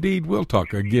we indeed will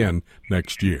talk again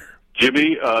next year.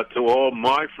 Jimmy, to all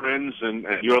my friends and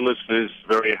your listeners,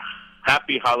 very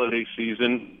happy holiday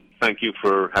season. Thank you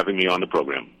for having me on the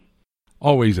program.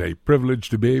 Always a privilege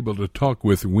to be able to talk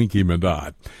with Winky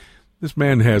Medad. This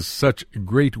man has such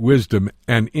great wisdom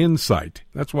and insight.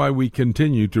 That's why we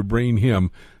continue to bring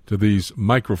him to these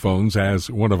microphones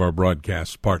as one of our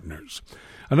broadcast partners.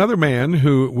 Another man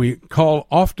who we call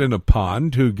often upon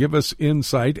to give us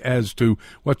insight as to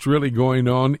what's really going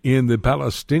on in the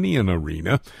Palestinian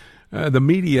arena, the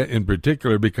media in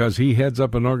particular, because he heads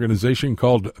up an organization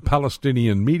called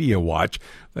Palestinian Media Watch.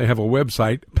 They have a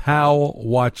website,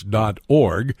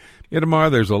 palwatch.org. Itamar,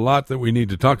 there's a lot that we need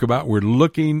to talk about. We're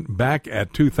looking back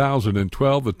at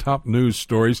 2012, the top news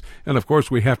stories, and of course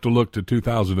we have to look to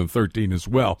 2013 as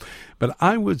well. But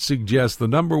I would suggest the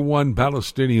number one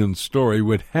Palestinian story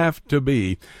would have to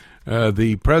be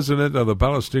the president of the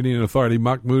Palestinian Authority,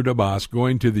 Mahmoud Abbas,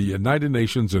 going to the United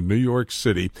Nations in New York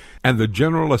City and the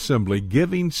General Assembly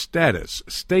giving status,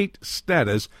 state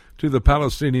status, to the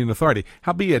Palestinian Authority.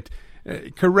 Howbeit,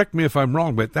 correct me if I'm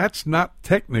wrong, but that's not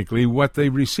technically what they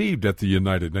received at the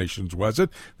United Nations, was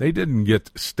it? They didn't get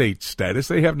state status.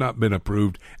 They have not been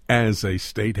approved as a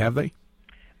state, have they?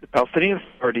 The Palestinian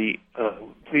Authority to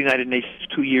the United Nations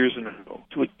 2 years in a row.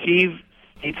 To achieve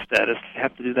state status, they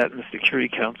have to do that in the Security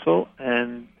Council,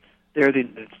 and there the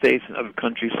United States and other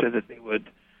countries said that they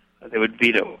would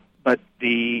veto. But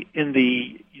in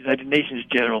the United Nations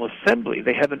General Assembly,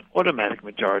 they have an automatic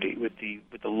majority with the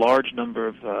large number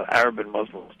of Arab and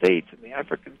Muslim states and the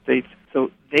African states. So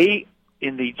they,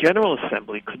 in the General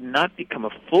Assembly, could not become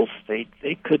a full state.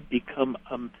 They could become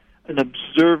an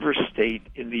observer state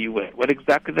in the UN. What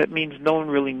exactly that means, no one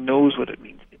really knows what it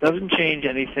means. It doesn't change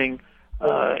anything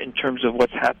in terms of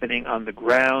what's happening on the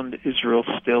ground. Israel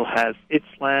still has its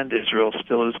land. Israel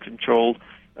still is controlled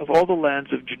of all the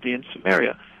lands of Judea and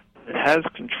Samaria. It has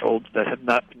controlled that have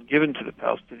not been given to the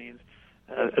Palestinians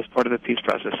as part of the peace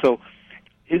process. So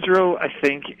Israel, I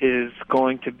think, is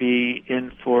going to be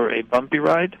in for a bumpy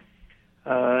ride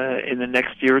in the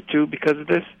next year or two because of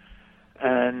this.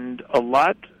 And a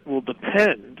lot will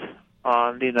depend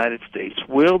on the United States.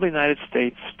 Will the United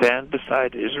States stand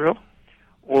beside Israel,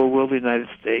 or will the United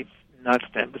States not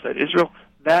stand beside Israel?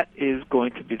 That is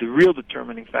going to be the real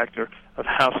determining factor of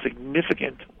how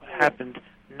significant what happened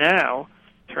now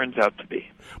turns out to be.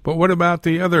 But what about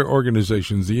the other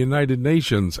organizations, the United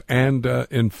Nations and,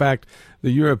 in fact,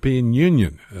 the European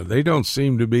Union? They don't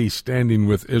seem to be standing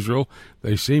with Israel.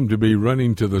 They seem to be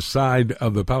running to the side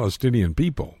of the Palestinian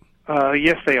people.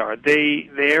 Yes, they are.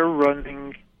 They're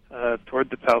running toward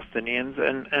the Palestinians,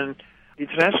 and the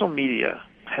international media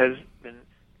has been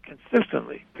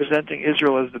consistently presenting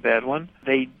Israel as the bad one.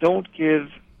 They don't give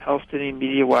Palestinian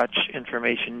Media Watch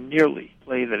information nearly the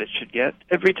play that it should get.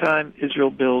 Every time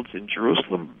Israel builds in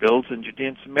Jerusalem, builds in Judea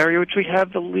and Samaria, which we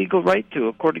have the legal right to,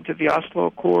 according to the Oslo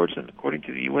Accords and according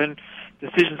to the UN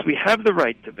decisions, we have the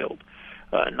right to build.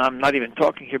 And I'm not even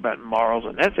talking here about morals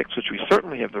and ethics, which we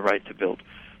certainly have the right to build.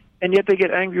 And yet they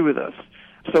get angry with us.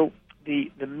 So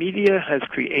the media has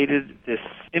created this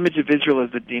image of Israel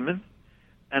as the demon,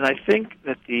 and I think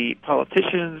that the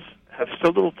politicians have so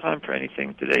little time for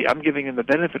anything today. I'm giving them the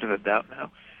benefit of the doubt now,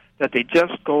 that they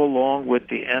just go along with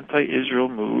the anti-Israel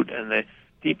mood, and the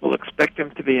people expect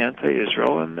them to be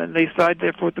anti-Israel, and then they side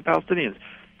therefore with the Palestinians.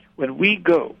 When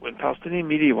Palestinian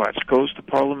Media Watch goes to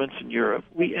parliaments in Europe,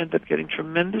 we end up getting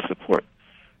tremendous support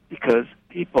because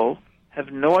people have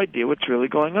no idea what's really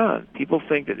going on. People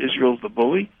think that Israel's the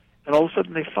bully, and all of a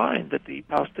sudden they find that the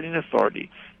Palestinian Authority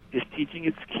is teaching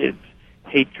its kids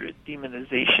hatred,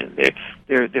 demonization.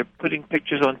 They're putting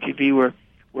pictures on TV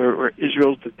where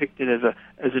Israel's depicted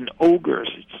as an ogre,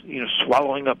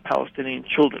 swallowing up Palestinian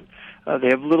children. They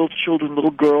have little children,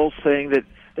 little girls saying that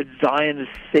Zion is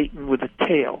Satan with a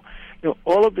tail.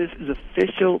 All of this is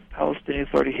official Palestinian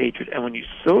Authority hatred. And when you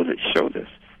show this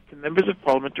to members of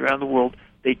parliament around the world,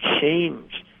 they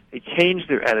change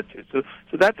their attitude. So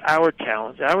that's our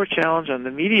challenge. Our challenge and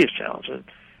the media's challenge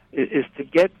is to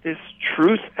get this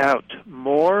truth out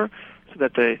more so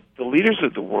that the leaders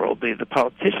of the world, the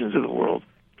politicians of the world,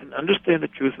 can understand the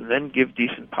truth and then give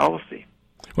decent policy.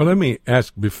 Well, let me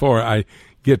ask before I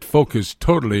get focused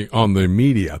totally on the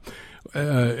media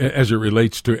as it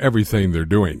relates to everything they're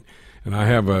doing. And I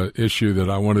have an issue that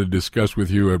I want to discuss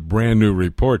with you, a brand new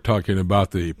report talking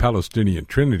about the Palestinian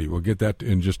Trinity. We'll get that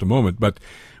in just a moment. But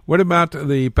what about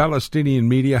the Palestinian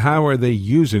media? How are they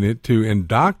using it to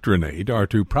indoctrinate or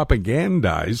to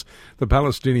propagandize the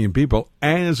Palestinian people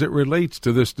as it relates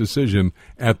to this decision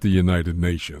at the United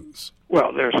Nations?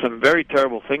 Well, there are some very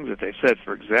terrible things that they said.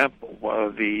 For example,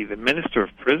 the Minister of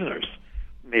Prisoners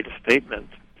made a statement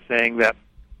saying that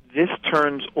this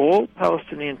turns all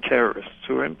Palestinian terrorists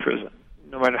who are in prison,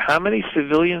 no matter how many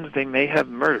civilians they may have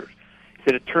murdered, he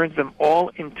said it turns them all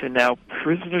into now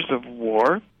prisoners of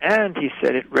war, and he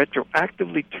said it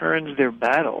retroactively turns their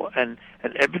battle and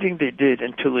everything they did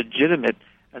into legitimate,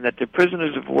 and that they're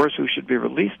prisoners of war who should be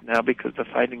released now because the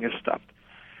fighting has stopped.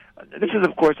 This is,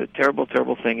 of course, a terrible,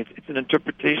 terrible thing. It's an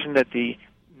interpretation that the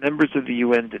members of the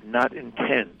UN did not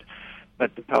intend.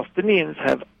 But the Palestinians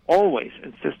have always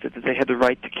insisted that they had the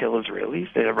right to kill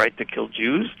Israelis, they had a right to kill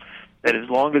Jews, that as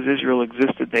long as Israel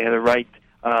existed, they had a right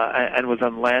and was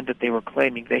on land that they were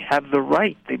claiming. They have the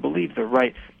right, they believe the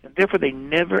right, and therefore they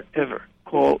never, ever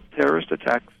call terrorist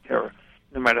attacks terror.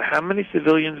 No matter how many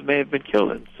civilians may have been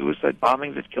killed in suicide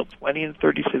bombings that killed 20 and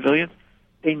 30 civilians,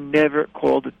 they never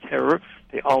called it terror.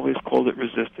 They always called it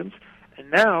resistance.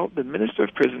 And now the Minister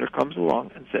of Prisoners comes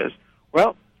along and says,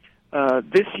 well,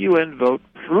 this UN vote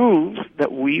proves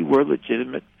that we were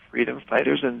legitimate freedom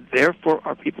fighters, and therefore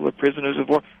our people are prisoners of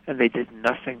war, and they did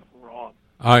nothing wrong.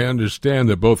 I understand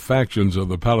that both factions of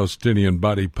the Palestinian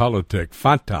body politic,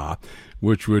 Fatah,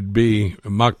 which would be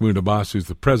Mahmoud Abbas, who's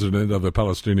the president of the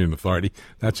Palestinian Authority,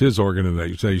 that's his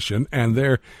organization, and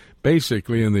they're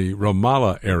basically in the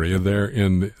Ramallah area, there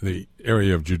in the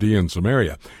area of Judea and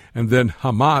Samaria, and then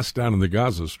Hamas down in the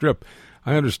Gaza Strip.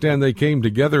 I understand they came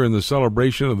together in the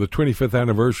celebration of the 25th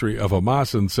anniversary of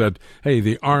Hamas and said, hey,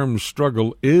 the armed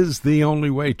struggle is the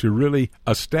only way to really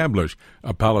establish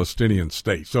a Palestinian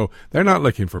state. So they're not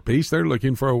looking for peace. They're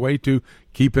looking for a way to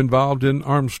keep involved in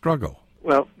armed struggle.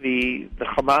 Well, the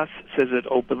Hamas says it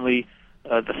openly.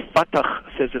 The Fatah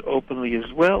says it openly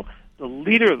as well. The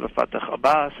leader of the Fatah,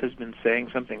 Abbas, has been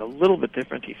saying something a little bit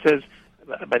different. He says,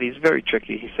 but he's very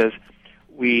tricky. He says,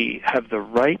 we have the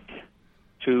right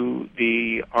to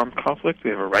the armed conflict.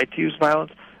 We have a right to use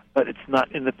violence, but it's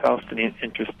not in the Palestinian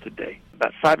interest today.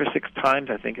 About 5 or 6 times,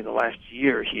 I think, in the last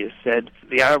year, he has said,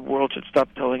 the Arab world should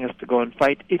stop telling us to go and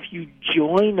fight. If you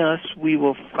join us, we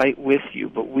will fight with you,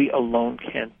 but we alone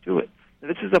can't do it. Now,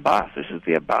 this is Abbas. This is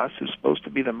the Abbas who's supposed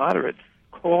to be the moderate,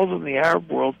 calls on the Arab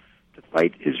world to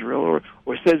fight Israel,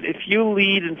 or says, if you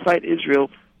lead and fight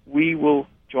Israel, we will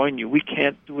join you. We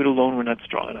can't do it alone. We're not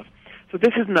strong enough. So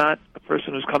this is not a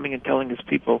person who's coming and telling his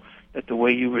people that the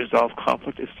way you resolve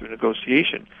conflict is through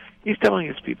negotiation. He's telling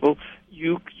his people,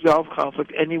 you resolve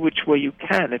conflict any which way you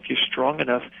can. If you're strong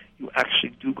enough, you actually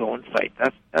do go and fight.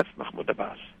 That's Mahmoud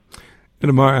Abbas.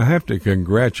 Itamar, I have to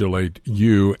congratulate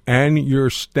you and your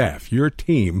staff, your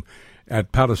team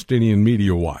at Palestinian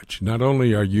Media Watch. Not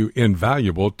only are you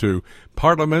invaluable to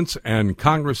parliaments and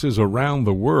congresses around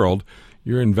the world,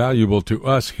 you're invaluable to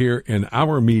us here in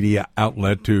our media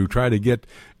outlet to try to get,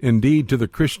 indeed, to the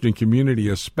Christian community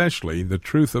especially, the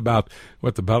truth about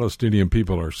what the Palestinian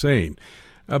people are saying.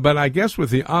 But I guess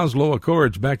with the Oslo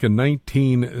Accords back in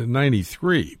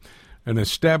 1993, an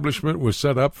establishment was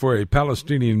set up for a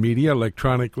Palestinian media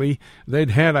electronically.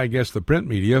 They'd had, I guess, the print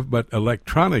media, but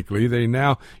electronically they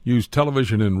now use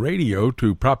television and radio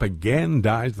to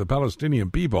propagandize the Palestinian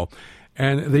people.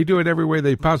 And they do it every way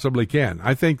they possibly can.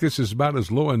 I think this is about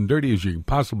as low and dirty as you can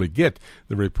possibly get.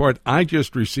 The report I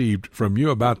just received from you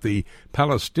about the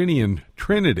Palestinian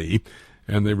Trinity,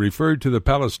 and they referred to the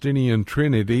Palestinian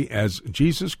Trinity as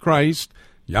Jesus Christ,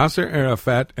 Yasser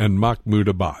Arafat, and Mahmoud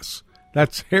Abbas.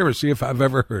 That's heresy if I've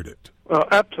ever heard it. Well,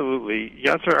 absolutely.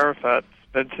 Yasser Arafat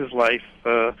spent his life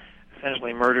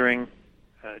essentially murdering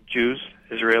Jews,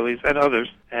 Israelis, and others,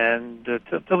 and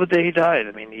till the day he died.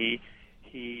 I mean, he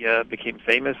became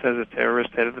famous as a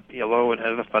terrorist, head of the PLO and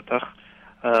head of the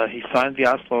Fatah. He signed the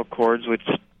Oslo Accords, which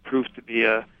proved to be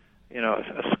a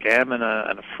scam and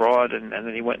a fraud, and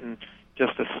then he went and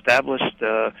just established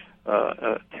a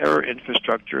terror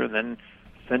infrastructure, and then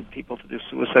sent people to do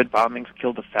suicide bombings,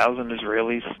 killed 1,000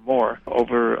 Israelis more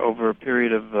over a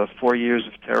period of 4 years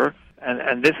of terror.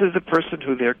 And this is the person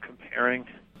who they're comparing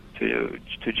to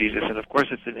Jesus, and of course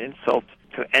it's an insult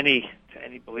to any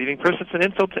believing person. It's an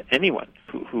insult to anyone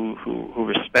who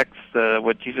respects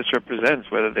what Jesus represents,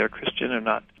 whether they're Christian or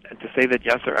not. And to say that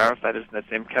Yasser Arafat is in that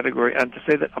same category, and to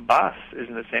say that Abbas is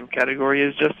in the same category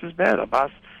is just as bad.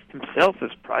 Abbas himself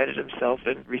has prided himself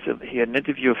in. Recently, he had an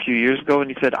interview a few years ago,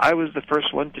 and he said, I was the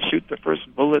first one to shoot the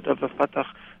first bullet of the Fatah,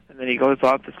 and then he goes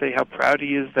on to say how proud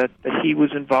he is that he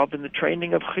was involved in the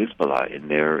training of Hezbollah in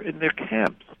their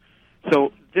camps.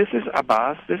 So this is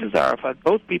Abbas, this is Arafat,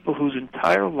 both people whose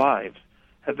entire lives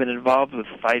have been involved with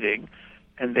fighting,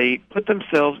 and they put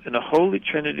themselves in a holy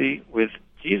trinity with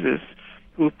Jesus,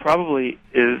 who probably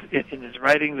is, in his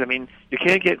writings, I mean, you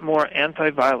can't get more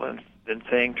anti-violence than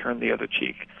saying turn the other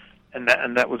cheek. And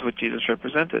that was what Jesus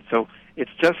represented. So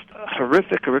it's just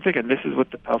horrific, and this is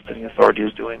what the Palestinian Authority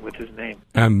is doing with his name.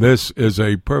 And this is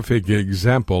a perfect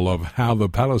example of how the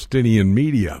Palestinian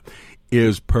media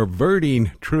is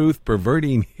perverting truth,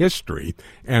 perverting history,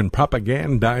 and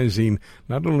propagandizing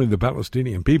not only the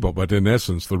Palestinian people, but in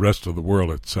essence the rest of the world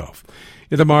itself.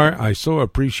 Itamar, I so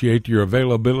appreciate your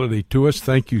availability to us.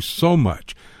 Thank you so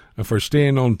much for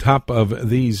staying on top of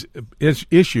these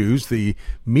issues, the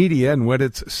media and what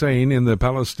it's saying in the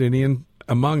Palestinian,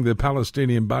 among the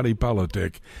Palestinian body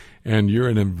politic. And you're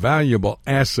an invaluable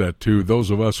asset to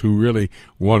those of us who really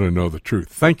want to know the truth.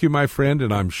 Thank you, my friend,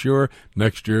 and I'm sure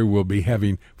next year we'll be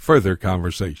having further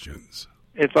conversations.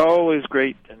 It's always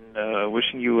great, and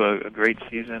wishing you a great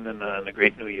season and a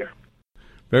great new year.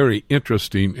 Very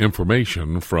interesting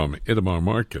information from Itamar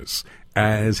Marcus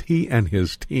as he and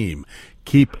his team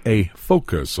keep a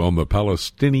focus on the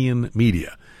Palestinian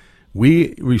media.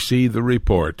 We receive the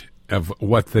report of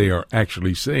what they are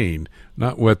actually saying,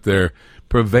 not what they're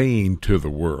purveying to the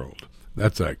world.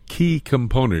 That's a key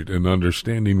component in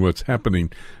understanding what's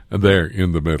happening there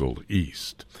in the Middle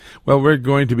East. Well, we're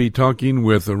going to be talking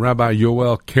with Rabbi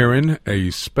Yoel Keren,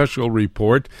 a special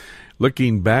report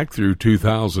looking back through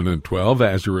 2012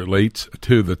 as it relates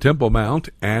to the Temple Mount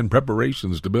and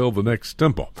preparations to build the next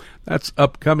temple. That's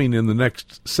upcoming in the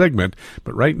next segment.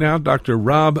 But right now, Dr.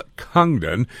 Rob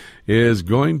Congdon is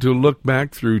going to look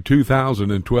back through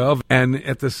 2012 and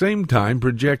at the same time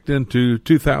project into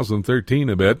 2013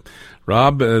 a bit.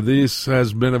 Rob, this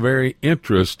has been a very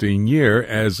interesting year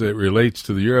as it relates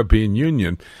to the European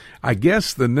Union. I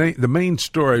guess the main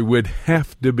story would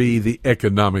have to be the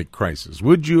economic crisis.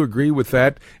 Would you agree with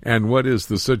that? And what is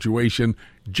the situation,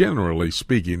 generally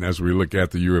speaking, as we look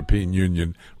at the European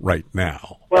Union right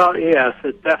now? Well, yes,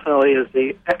 it definitely is.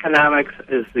 The economics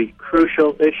is the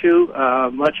crucial issue.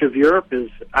 Much of Europe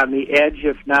is on the edge,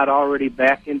 if not already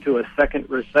back into a second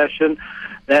recession.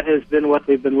 That has been what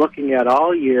they've been looking at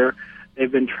all year.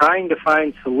 They've been trying to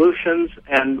find solutions,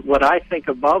 and what I think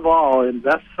above all, in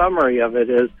best summary of it,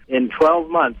 is in 12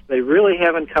 months, they really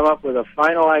haven't come up with a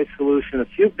finalized solution, a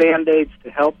few Band-Aids to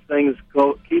help things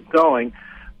keep going.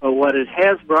 But what it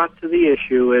has brought to the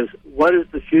issue is what is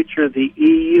the future of the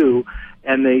EU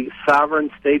and the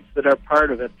sovereign states that are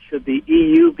part of it? Should the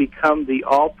EU become the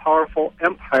all-powerful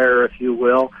empire, if you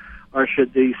will, or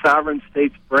should the sovereign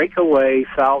states break away,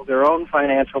 solve their own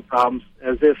financial problems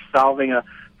as if solving a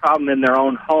problem in their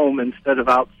own home instead of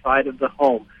outside of the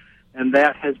home? And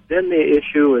that has been the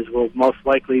issue, as will most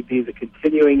likely be the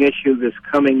continuing issue this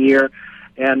coming year.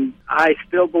 And I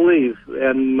still believe,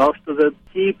 and most of the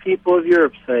key people of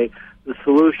Europe say, the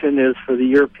solution is for the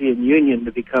European Union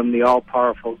to become the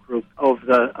all-powerful group of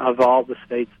all the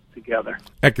states together.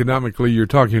 Economically, you're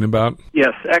talking about?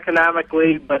 Yes,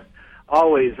 economically, but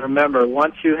always remember,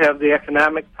 once you have the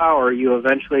economic power, you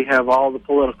eventually have all the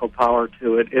political power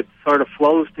too. It sort of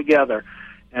flows together,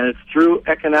 and it's through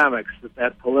economics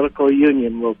that political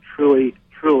union will truly,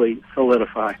 truly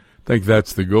solidify. I think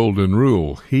that's the golden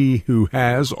rule. He who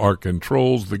has or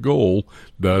controls the goal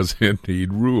does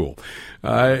indeed rule.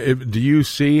 Do you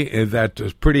see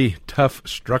that pretty tough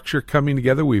structure coming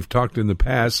together? We've talked in the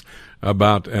past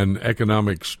about an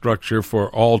economic structure for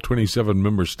all 27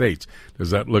 member states. Does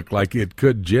that look like it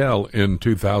could gel in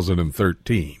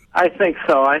 2013? I think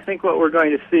so. I think what we're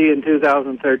going to see in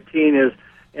 2013 is,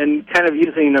 and kind of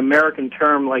using an American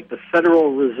term like the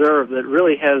Federal Reserve that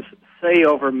really has say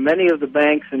over many of the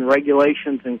banks and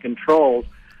regulations and controls,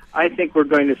 I think we're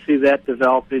going to see that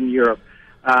develop in Europe.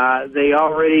 They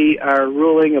already are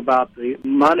ruling about the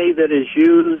money that is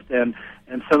used and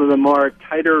some of the more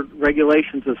tighter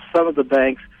regulations of some of the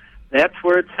banks. That's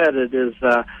where it's headed, is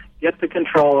get the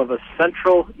control of a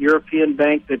central European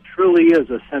bank that truly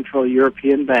is a central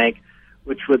European bank,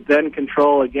 which would then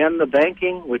control, again, the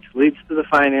banking, which leads to the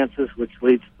finances, which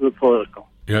leads to the political.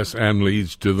 Yes, and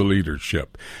leads to the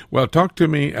leadership. Well, talk to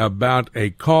me about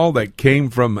a call that came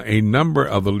from a number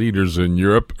of the leaders in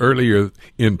Europe earlier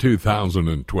in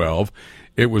 2012.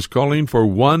 It was calling for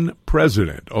one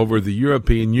president over the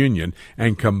European Union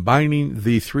and combining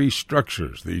the three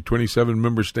structures, the 27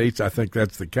 member states. I think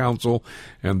that's the council,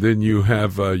 and then you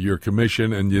have your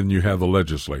commission, and then you have the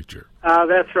legislature.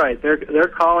 That's right.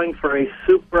 They're calling for a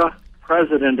supra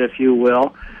president, if you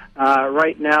will.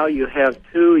 Right now you have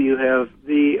two. You have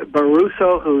the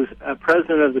Barroso, who's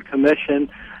president of the commission.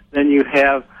 Then you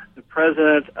have the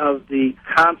president of the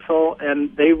council,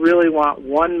 and they really want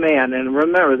one man. And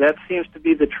remember, that seems to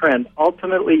be the trend.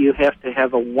 Ultimately, you have to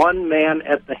have a one man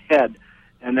at the head,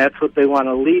 and that's what they want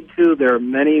to lead to. There are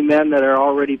many men that are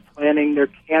already planning their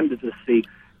candidacy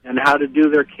and how to do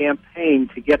their campaign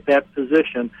to get that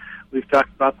position. We've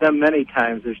talked about them many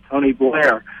times. There's Tony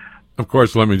Blair. Of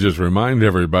course, let me just remind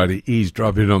everybody,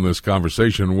 eavesdropping on this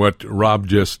conversation, what Rob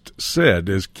just said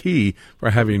is key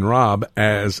for having Rob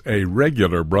as a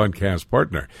regular broadcast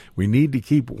partner. We need to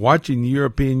keep watching the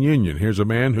European Union. Here's a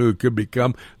man who could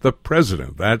become the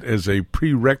president. That is a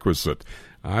prerequisite,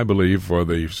 I believe, for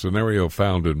the scenario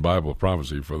found in Bible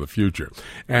prophecy for the future.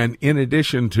 And in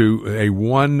addition to a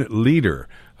one leader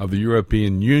of the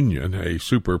European Union, a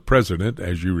super president,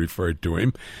 as you referred to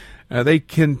him, they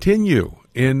continue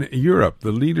in Europe.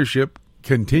 The leadership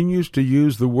continues to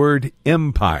use the word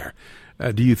empire.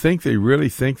 Do you think they really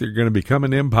think they're going to become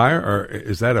an empire, or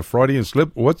is that a Freudian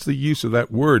slip? What's the use of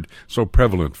that word so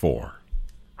prevalent for?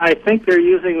 I think they're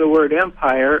using the word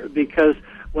empire because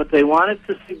what they wanted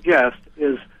to suggest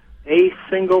is a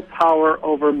single power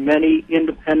over many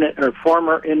independent or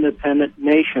former independent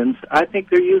nations. I think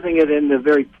they're using it in the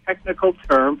very technical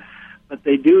term, but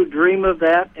they do dream of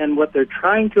that, and what they're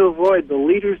trying to avoid, the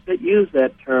leaders that use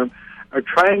that term, are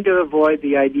trying to avoid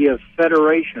the idea of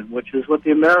federation, which is what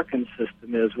the American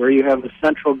system is, where you have a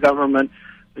central government,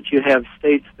 but you have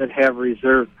states that have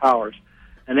reserve powers.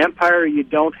 An empire, you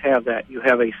don't have that. You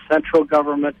have a central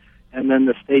government, and then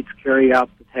the states carry out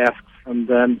the tasks from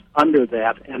then under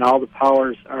that, and all the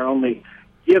powers are only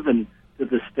given to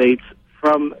the states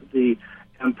from the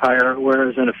empire,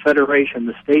 whereas in a federation,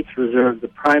 the states reserve the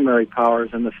primary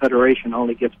powers, and the federation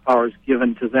only gets powers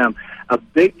given to them. A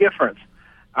big difference.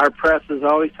 Our press is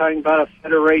always talking about a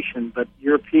federation, but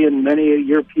many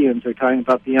Europeans are talking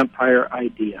about the empire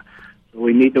idea. So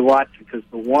we need to watch, because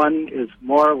the one is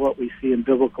more what we see in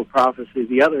biblical prophecy.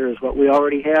 The other is what we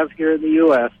already have here in the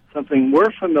U.S., something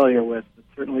we're familiar with, but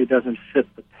certainly doesn't fit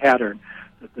the pattern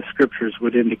that the Scriptures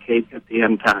would indicate at the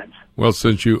end times. Well,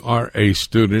 since you are a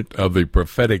student of the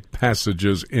prophetic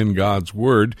passages in God's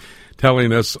Word,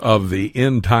 telling us of the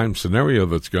end-time scenario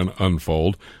that's going to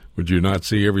unfold, would you not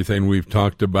see everything we've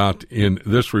talked about in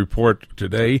this report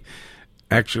today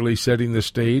actually setting the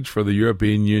stage for the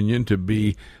European Union to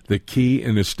be the key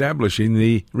in establishing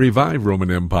the revived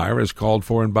Roman Empire as called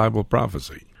for in Bible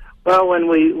prophecy? Well, when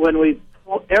we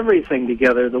pull everything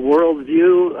together, the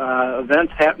worldview,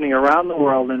 events happening around the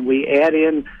world, and we add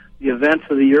in the events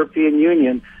of the European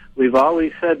Union, we've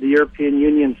always said the European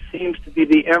Union seems to be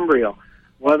the embryo.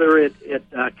 Whether it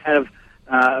kind of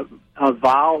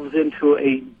evolves into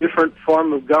a different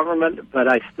form of government, but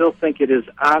I still think it is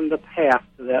on the path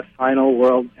to that final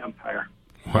world empire.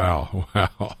 Wow.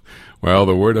 Well,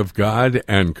 the Word of God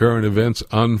and current events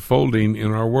unfolding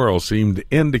in our world seem to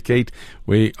indicate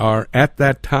we are at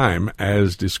that time,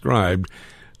 as described,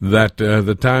 that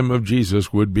the time of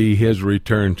Jesus would be his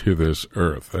return to this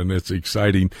earth. And it's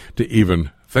exciting to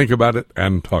even think about it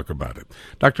and talk about it.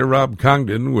 Dr. Rob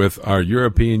Congdon with our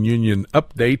European Union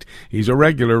update. He's a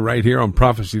regular right here on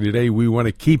Prophecy Today. We want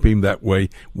to keep him that way.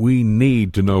 We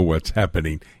need to know what's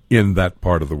happening in that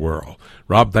part of the world.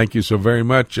 Rob, thank you so very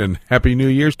much, and Happy New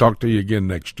Year's. Talk to you again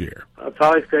next year. It's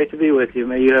always great to be with you.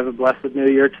 May you have a blessed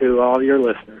New Year to all your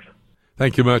listeners.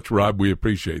 Thank you much, Rob. We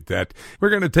appreciate that. We're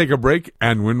going to take a break,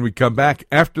 and when we come back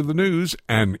after the news,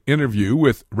 an interview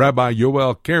with Rabbi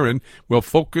Yoel Karen will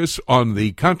focus on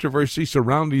the controversy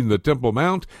surrounding the Temple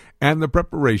Mount and the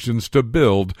preparations to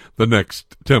build the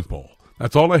next temple.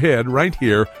 That's all ahead right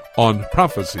here on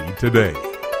Prophecy Today.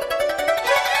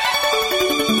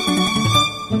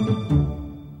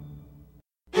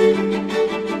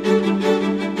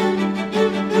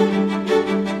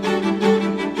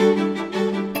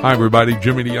 Hi, everybody.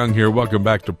 Jimmy DeYoung here. Welcome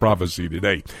back to Prophecy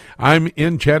Today. I'm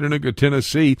in Chattanooga,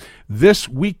 Tennessee. This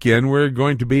weekend, we're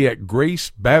going to be at Grace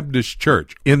Baptist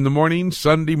Church in the morning,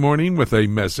 Sunday morning, with a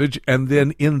message, and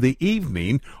then in the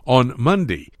evening on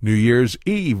Monday, New Year's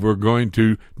Eve, we're going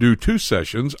to do 2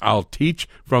 sessions. I'll teach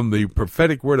from the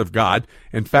prophetic Word of God.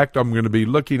 In fact, I'm going to be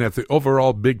looking at the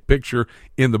overall big picture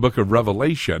in the book of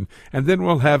Revelation, and then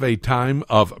we'll have a time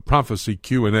of prophecy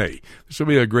Q&A. This will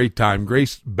be a great time.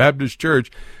 Grace Baptist Church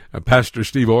Pastor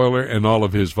Steve Euler and all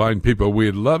of his fine people.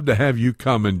 We'd love to have you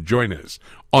come and join us.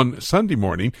 On Sunday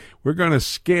morning, we're going to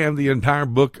scan the entire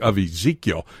book of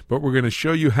Ezekiel, but we're going to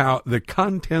show you how the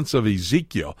contents of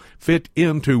Ezekiel fit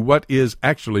into what is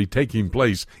actually taking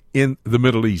place in the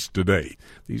Middle East today.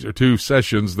 These are two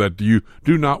sessions that you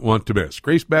do not want to miss.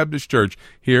 Grace Baptist Church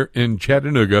here in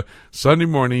Chattanooga, Sunday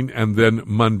morning and then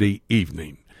Monday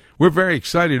evening. We're very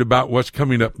excited about what's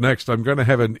coming up next. I'm going to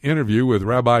have an interview with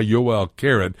Rabbi Yoel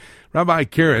Keren. Rabbi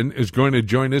Keren is going to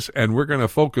join us, and we're going to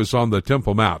focus on the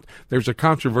Temple Mount. There's a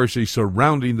controversy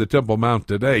surrounding the Temple Mount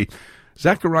today.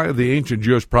 Zechariah, the ancient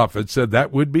Jewish prophet, said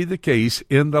that would be the case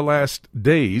in the last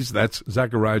days. That's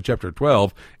Zechariah chapter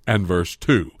 12 and verse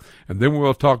 2. And then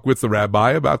we'll talk with the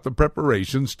rabbi about the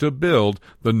preparations to build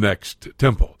the next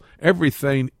temple.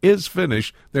 Everything is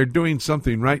finished. They're doing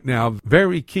something right now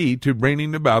very key to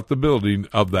bringing about the building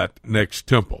of that next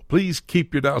temple. Please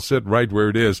keep your dial set right where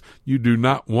it is. You do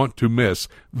not want to miss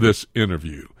this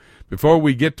interview. Before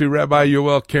we get to Rabbi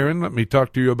Yoel Keren, let me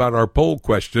talk to you about our poll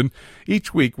question.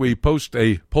 Each week we post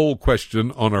a poll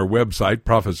question on our website,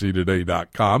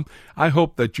 prophecytoday.com. I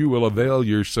hope that you will avail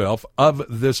yourself of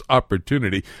this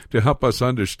opportunity to help us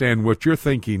understand what your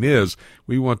thinking is.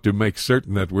 We want to make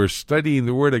certain that we're studying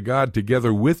the Word of God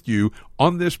together with you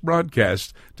on this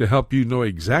broadcast to help you know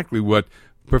exactly what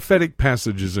prophetic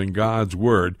passages in God's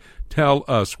Word tell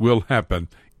us will happen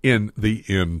in the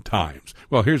end times.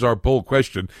 Well, here's our poll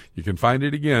question. You can find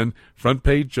it again, front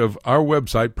page of our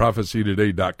website,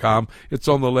 prophecytoday.com. It's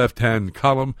on the left-hand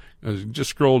column. Just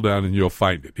scroll down and you'll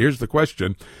find it. Here's the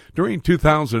question. During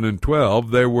 2012,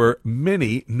 there were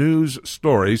many news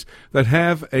stories that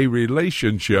have a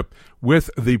relationship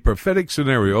with the prophetic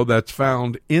scenario that's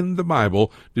found in the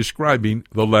Bible describing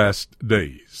the last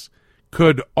days.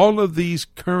 Could all of these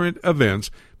current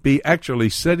events be actually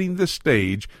setting the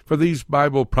stage for these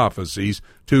Bible prophecies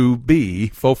to be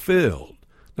fulfilled?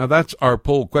 Now, that's our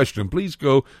poll question. Please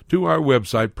go to our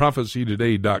website,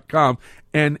 prophecytoday.com,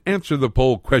 and answer the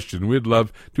poll question. We'd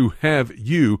love to have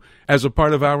you as a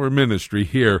part of our ministry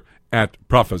here at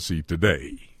Prophecy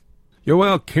Today.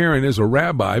 Yoel Keren is a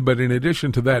rabbi, but in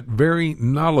addition to that, very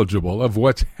knowledgeable of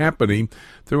what's happening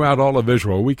throughout all of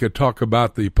Israel. We could talk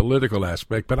about the political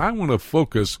aspect, but I want to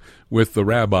focus with the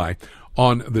rabbi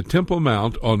on the Temple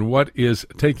Mount, on what is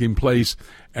taking place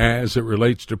as it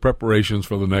relates to preparations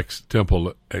for the next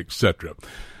temple, etc.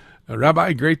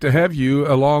 Rabbi, great to have you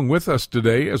along with us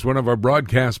today as one of our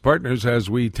broadcast partners as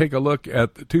we take a look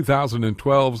at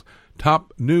 2012's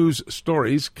top news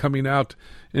stories coming out,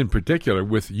 in particular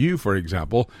with you, for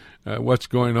example, what's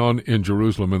going on in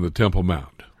Jerusalem and the Temple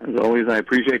Mount. As always, I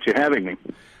appreciate you having me.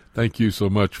 Thank you so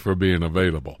much for being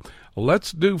available.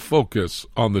 Let's do focus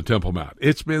on the Temple Mount.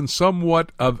 It's been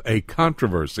somewhat of a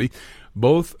controversy,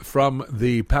 both from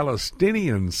the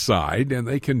Palestinian side, and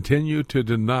they continue to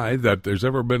deny that there's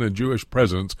ever been a Jewish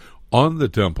presence on the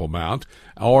Temple Mount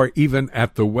or even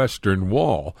at the Western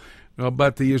Wall.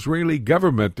 But the Israeli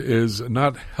government is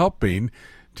not helping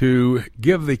to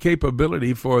give the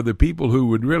capability for the people who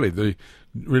would really, the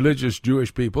religious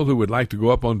Jewish people who would like to go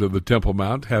up onto the Temple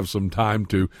Mount, have some time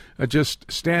to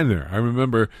just stand there. I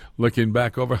remember looking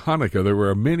back over Hanukkah, there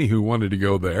were many who wanted to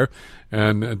go there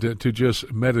and to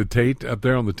just meditate up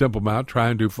there on the Temple Mount,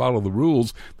 trying to follow the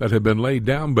rules that had been laid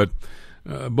down, but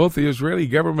both the Israeli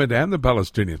government and the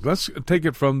Palestinians. Let's take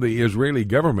it from the Israeli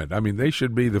government. I mean, they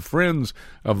should be the friends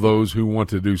of those who want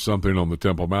to do something on the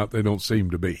Temple Mount. They don't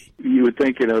seem to be. You would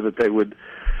think, that they would,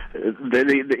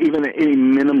 even any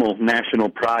minimal national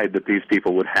pride that these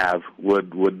people would have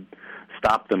would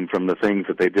stop them from the things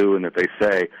that they do and that they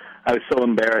say. I was so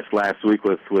embarrassed last week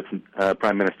with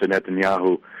Prime Minister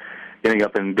Netanyahu getting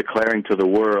up and declaring to the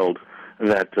world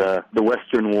that the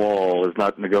Western Wall is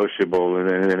not negotiable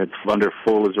and it's under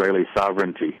full Israeli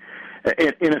sovereignty.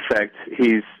 In effect,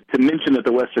 he's to mention that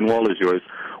the Western Wall is yours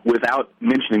without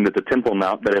mentioning that the Temple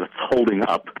Mount that it's holding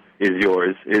up is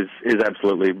yours is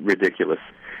absolutely ridiculous.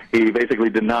 He basically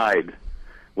denied,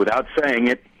 without saying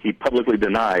it, he publicly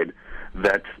denied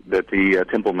that the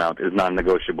Temple Mount is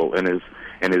non-negotiable and is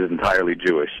entirely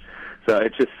Jewish. So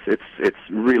it's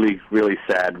really, really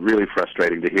sad, really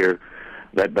frustrating to hear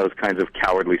that those kinds of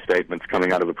cowardly statements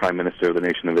coming out of the Prime Minister of the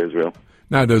nation of Israel.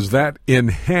 Now, does that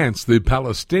enhance the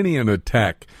Palestinian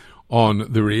attack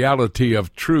on the reality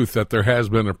of truth that there has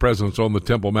been a presence on the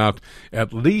Temple Mount,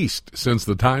 at least since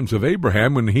the times of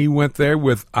Abraham, when he went there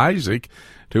with Isaac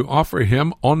to offer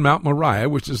him on Mount Moriah,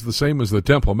 which is the same as the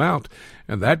Temple Mount,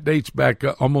 and that dates back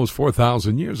almost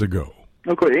 4,000 years ago?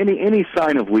 Of course, any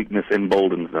sign of weakness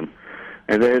emboldens them.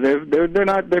 And they're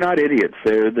not idiots.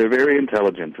 They're very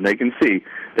intelligent, and they can see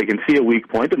They can see a weak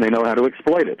point, and they know how to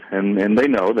exploit it. And they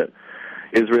know that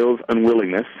Israel's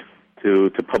unwillingness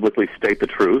to publicly state the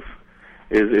truth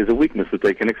is a weakness that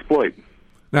they can exploit.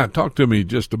 Now, talk to me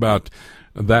just about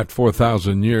that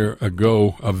 4,000 year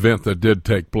ago event that did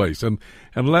take place, and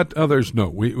let others know.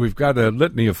 We've got a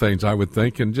litany of things, I would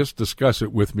think, and just discuss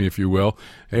it with me, if you will.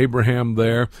 Abraham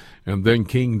there, and then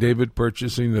King David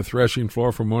purchasing the threshing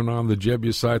floor from Ornan the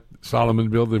Jebusite, Solomon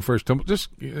building the first temple. Just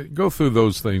go through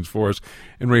those things for us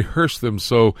and rehearse them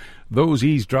so those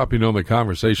eavesdropping on the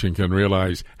conversation can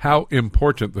realize how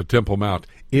important the Temple Mount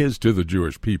is to the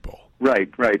Jewish people. Right.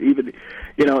 Even,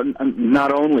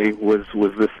 not only was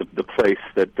this the place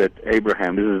that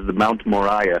Abraham, this is the Mount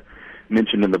Moriah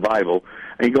mentioned in the Bible,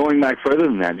 and going back further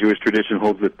than that, Jewish tradition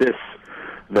holds that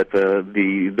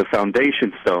the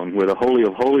foundation stone where the Holy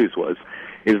of Holies was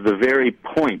is the very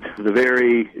point, the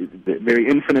very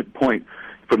infinite point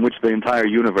from which the entire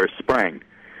universe sprang.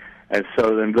 And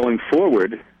so then going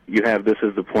forward, you have this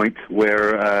as the point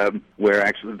where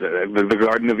actually the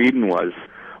Garden of Eden was,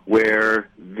 where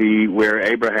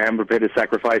Abraham prepared to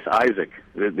sacrifice Isaac.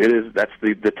 That's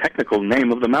the technical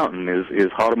name of the mountain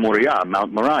is Har Moriah,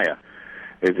 Mount Moriah.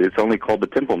 It's only called the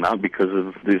Temple Mount because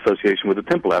of the association with the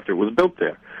temple after it was built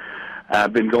there.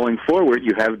 Then going forward,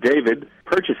 you have David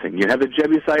purchasing. You have the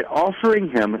Jebusite offering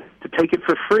him to take it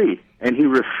for free, and he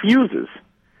refuses,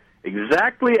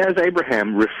 exactly as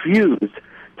Abraham refused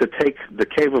to take the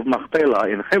cave of Machpelah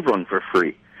in Hebron for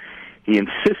free. He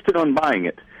insisted on buying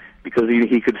it because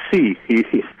he could see.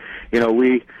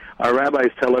 Our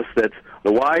rabbis tell us that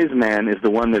the wise man is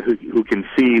the one who can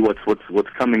see what's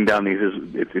coming down these.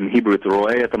 It's in Hebrew, it's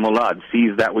ro'eh et hamolad,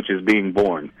 sees that which is being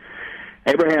born.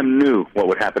 Abraham knew what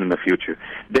would happen in the future.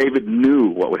 David knew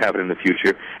what would happen in the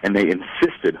future, and they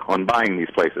insisted on buying these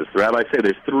places. The rabbis say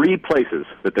there's 3 places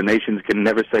that the nations can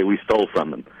never say we stole from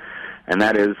them, and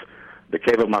that is the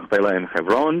cave of Machpelah in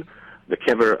Hebron, the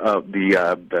kever of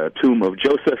the tomb of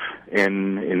Joseph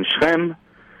in Shechem,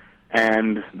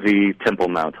 and the Temple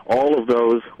Mount. All of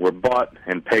those were bought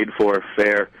and paid for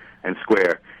fair and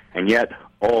square, and yet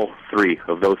all 3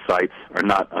 of those sites are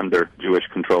not under Jewish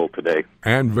control today.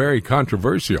 And very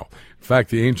controversial. In fact,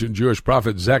 the ancient Jewish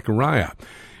prophet Zechariah,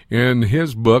 in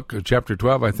his book, chapter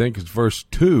 12, I think it's verse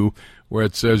 2, where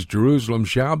it says, Jerusalem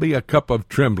shall be a cup of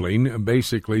trembling,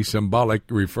 basically symbolic,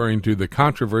 referring to the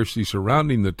controversy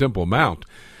surrounding the Temple Mount,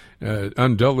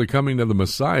 until the coming of the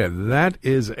Messiah. That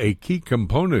is a key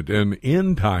component in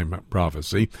end-time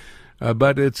prophecy,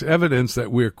 but it's evidence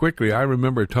that we're quickly. I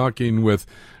remember talking with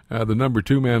the number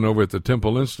 2 man over at the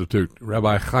Temple Institute,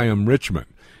 Rabbi Chaim Richman.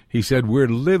 He said, we're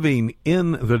living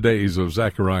in the days of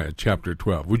Zechariah chapter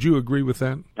 12. Would you agree with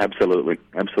that? Absolutely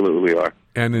we are.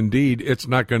 And indeed, it's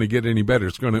not going to get any better.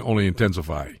 It's going to only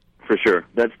intensify. For sure.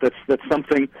 That's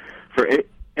something for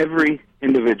every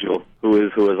individual who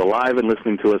is alive and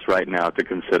listening to us right now to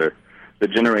consider. The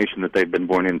generation that they've been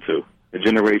born into, the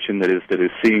generation that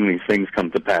is seeing these things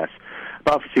come to pass.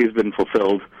 Prophecy has been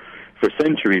fulfilled for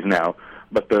centuries now,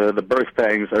 but the birth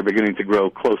pangs are beginning to grow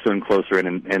closer and closer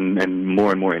and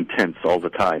more intense all the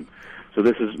time. So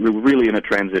we're really in a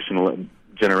transitional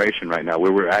generation right now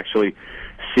where we're actually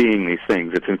seeing these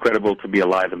things. It's incredible to be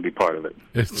alive and be part of it.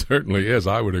 It certainly is.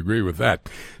 I would agree with that.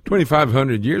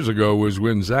 2,500 years ago was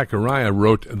when Zechariah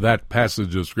wrote that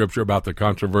passage of Scripture about the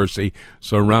controversy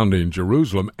surrounding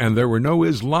Jerusalem, and there were no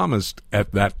Islamists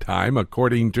at that time,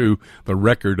 according to the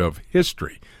record of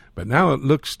history. But now it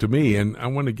looks to me, and I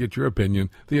want to get your opinion,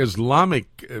 the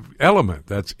Islamic element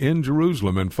that's in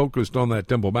Jerusalem and focused on that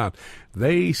Temple Mount,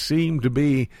 they seem to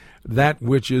be that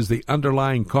which is the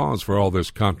underlying cause for all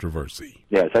this controversy.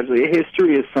 Yes, actually,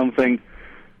 history is something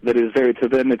that is very, to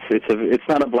them, it's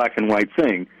not a black and white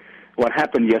thing. What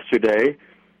happened yesterday,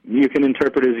 you can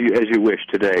interpret as you wish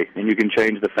today, and you can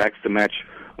change the facts to match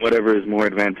whatever is more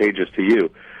advantageous to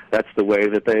you. That's the way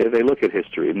that they look at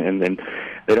history, and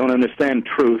they don't understand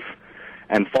truth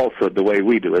and falsehood the way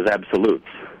we do, as absolutes.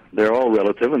 They're all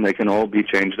relative, and they can all be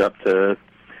changed up to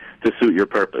suit your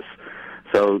purpose.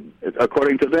 So,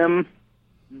 according to them,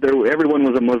 everyone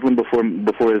was a Muslim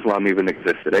before Islam even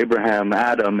existed. Abraham,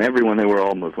 Adam, everyone, they were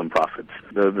all Muslim prophets.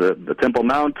 The Temple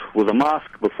Mount was a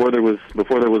mosque before there was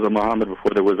a Muhammad,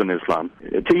 before there was an Islam.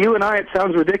 To you and I, it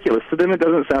sounds ridiculous. To them, it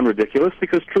doesn't sound ridiculous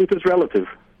because truth is relative.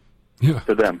 Yeah.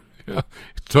 To them. Yeah.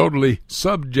 Totally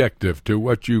subjective to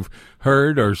what you've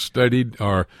heard or studied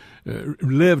or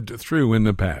lived through in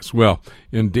the past. Well,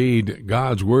 indeed,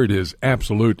 God's word is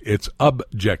absolute. It's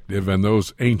objective, and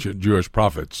those ancient Jewish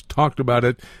prophets talked about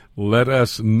it, let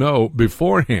us know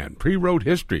beforehand, pre-wrote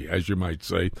history, as you might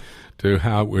say, to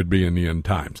how it would be in the end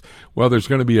times. Well, there's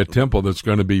going to be a temple that's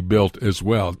going to be built as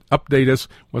well. Update us.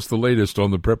 What's the latest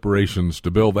on the preparations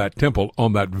to build that temple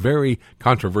on that very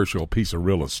controversial piece of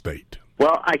real estate?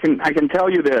 Well, I can tell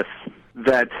you this,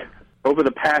 that over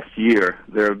the past year,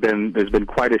 there's been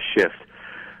quite a shift.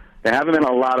 There haven't been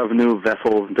a lot of new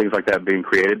vessels and things like that being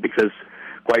created because,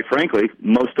 quite frankly,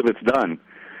 most of it's done.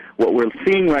 What we're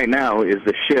seeing right now is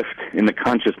the shift in the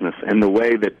consciousness and the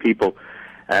way that people,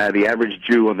 the average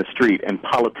Jew on the street and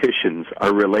politicians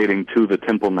are relating to the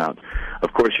Temple Mount.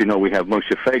 Of course, you know we have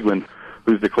Moshe Feiglin,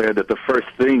 who's declared that the first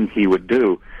thing he would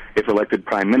do if elected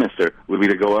prime minister would be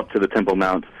to go up to the Temple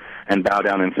Mount and bow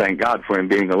down and thank God for him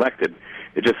being elected.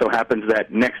 It just so happens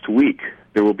that next week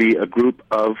there will be a group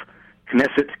of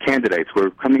Knesset candidates. We're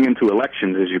coming into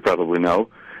elections, as you probably know,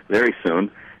 very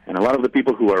soon. And a lot of the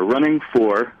people who are running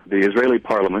for the Israeli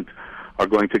parliament are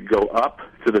going to go up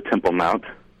to the Temple Mount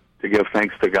to give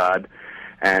thanks to God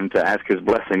and to ask his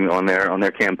blessing on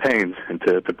their campaigns and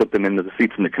to put them into the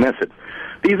seats in the Knesset.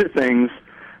 These are things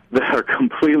that are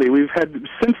completely, we've had,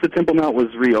 since the Temple Mount was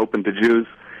reopened to Jews,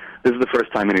 this is the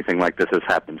first time anything like this has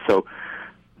happened. So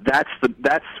that's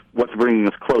what's bringing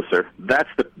us closer. That's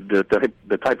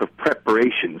the type of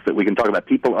preparations that we can talk about.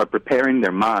 People are preparing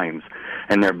their minds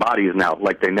and their bodies now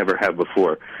like they never have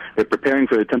before. They're preparing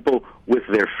for the temple with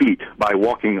their feet by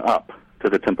walking up to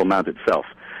the Temple Mount itself.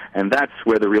 And that's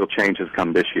where the real change has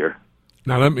come this year.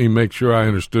 Now, let me make sure I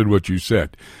understood what you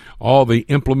said. All the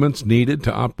implements needed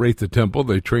to operate the temple,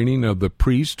 the training of the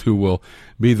priest who will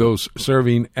be those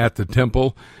serving at the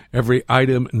temple, every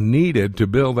item needed to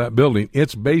build that building,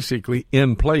 it's basically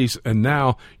in place, and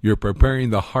now you're preparing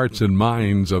the hearts and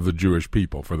minds of the Jewish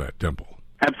people for that temple.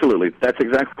 Absolutely. That's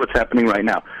exactly what's happening right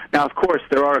now. Now, of course,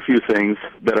 there are a few things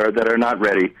that are not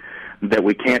ready that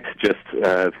we can't just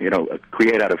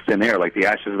create out of thin air, like the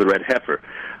ashes of the red heifer.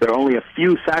 There are only a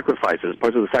few sacrifices,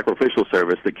 parts of the sacrificial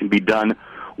service, that can be done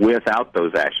without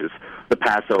those ashes. The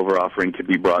Passover offering can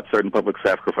be brought, certain public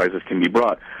sacrifices can be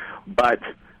brought, but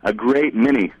a great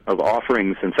many of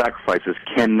offerings and sacrifices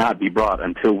cannot be brought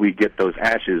until we get those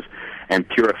ashes and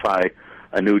purify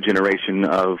a new generation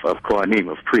of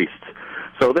Kohanim, of priests.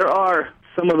 So there are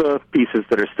some of the pieces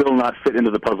that are still not fit into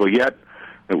the puzzle yet,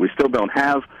 that we still don't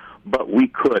have, but we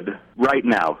could. Right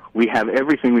now, we have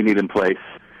everything we need in place.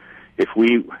 If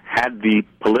we had the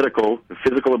political, the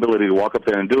physical ability to walk up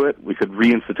there and do it, we could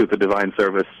reinstitute the divine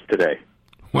service today.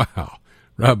 Wow.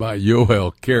 Rabbi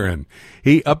Yoel Keren.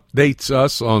 He updates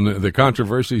us on the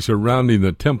controversy surrounding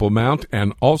the Temple Mount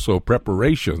and also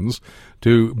preparations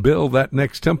to build that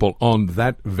next temple on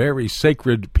that very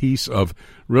sacred piece of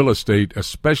real estate,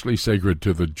 especially sacred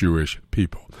to the Jewish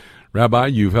people. Rabbi,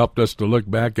 you've helped us to look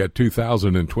back at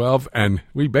 2012, and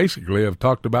we basically have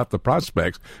talked about the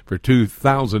prospects for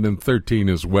 2013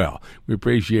 as well. We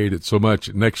appreciate it so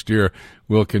much. Next year,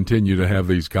 we'll continue to have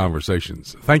these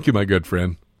conversations. Thank you, my good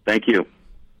friend. Thank you.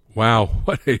 Wow,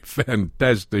 what a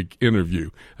fantastic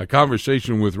interview. A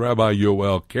conversation with Rabbi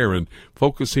Yoel Keren,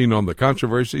 focusing on the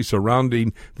controversy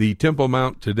surrounding the Temple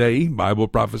Mount today. Bible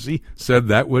prophecy said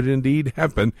that would indeed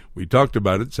happen. We talked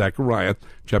about it, Zechariah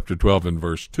chapter 12 and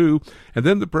verse 2. And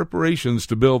then the preparations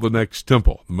to build the next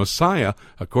temple. The Messiah,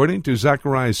 according to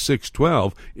Zechariah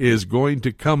 6:12, is going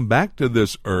to come back to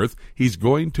this earth. He's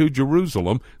going to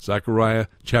Jerusalem, Zechariah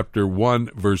chapter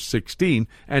 1 verse 16,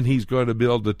 and he's going to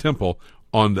build a temple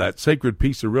on that sacred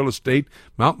piece of real estate,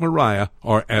 Mount Moriah,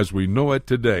 or as we know it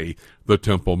today, the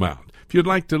Temple Mount. If you'd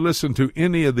like to listen to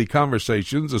any of the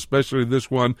conversations, especially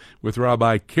this one with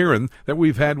Rabbi Keren that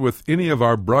we've had with any of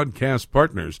our broadcast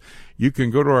partners, you can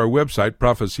go to our website,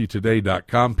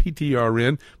 prophecytoday.com,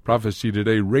 PTRN, Prophecy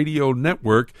Today Radio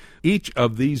Network. Each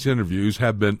of these interviews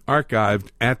have been archived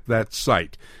at that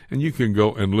site, and you can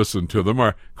go and listen to them,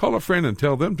 or call a friend and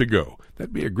tell them to go.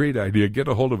 That'd be a great idea. Get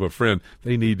a hold of a friend.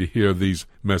 They need to hear these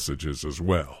messages as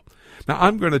well. Now,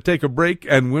 I'm going to take a break,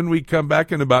 and when we come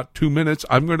back in about 2 minutes,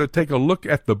 I'm going to take a look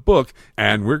at the book,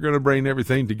 and we're going to bring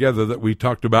everything together that we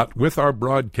talked about with our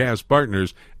broadcast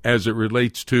partners as it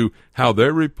relates to how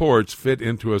their reports fit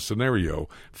into a scenario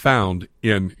found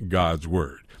in God's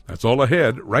Word. That's all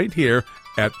ahead right here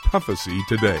at Prophecy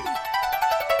Today.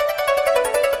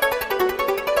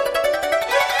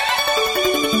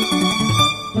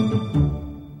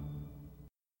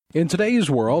 In today's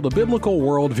world, a biblical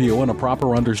worldview and a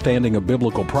proper understanding of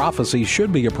biblical prophecy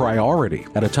should be a priority.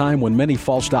 At a time when many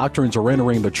false doctrines are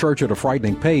entering the church at a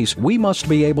frightening pace, we must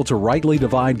be able to rightly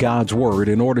divide God's Word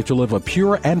in order to live a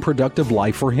pure and productive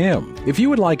life for Him. If you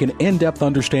would like an in-depth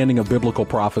understanding of biblical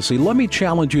prophecy, let me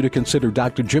challenge you to consider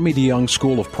Dr. Jimmy DeYoung's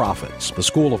School of Prophets. The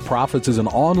School of Prophets is an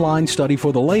online study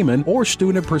for the layman or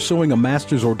student pursuing a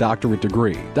master's or doctorate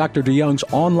degree. Dr. DeYoung's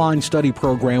online study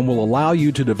program will allow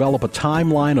you to develop a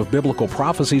timeline of biblical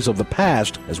prophecies of the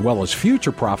past, as well as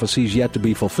future prophecies yet to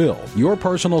be fulfilled. Your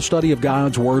personal study of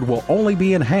God's Word will only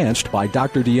be enhanced by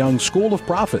Dr. DeYoung's School of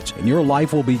Prophets, and your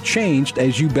life will be changed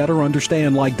as you better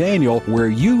understand, like Daniel, where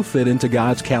you fit into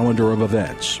God's calendar of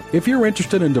events. If you're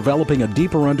interested in developing a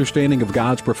deeper understanding of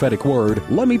God's prophetic Word,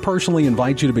 let me personally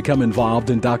invite you to become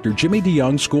involved in Dr. Jimmy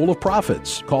DeYoung's School of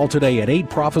Prophets. Call today at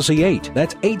 8-Prophecy-8.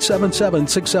 That's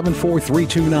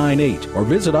 877-674-3298. Or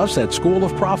visit us at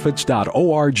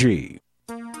schoolofprophets.org. The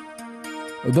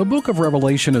book of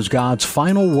Revelation is God's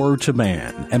final word to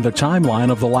man and the timeline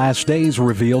of the last days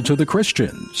revealed to the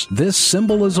Christians. This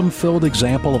symbolism-filled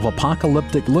example of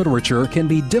apocalyptic literature can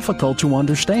be difficult to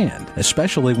understand,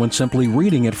 especially when simply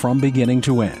reading it from beginning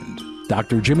to end.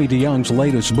 Dr. Jimmy DeYoung's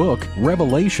latest book,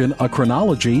 Revelation, A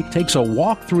Chronology, takes a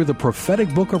walk through the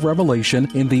prophetic book of Revelation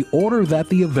in the order that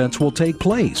the events will take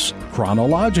place,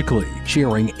 chronologically,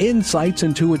 sharing insights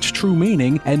into its true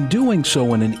meaning and doing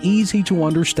so in an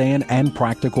easy-to-understand and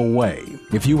practical way.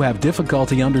 If you have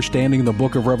difficulty understanding the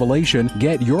book of Revelation,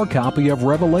 get your copy of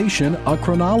Revelation, A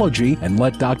Chronology, and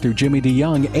let Dr. Jimmy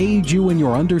DeYoung aid you in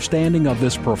your understanding of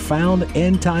this profound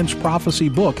end-times prophecy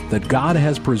book that God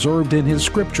has preserved in His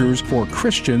Scriptures for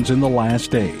Christians in the last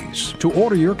days. To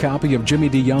order your copy of Jimmy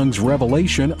DeYoung's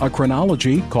Revelation, A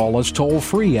Chronology, call us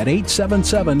toll-free at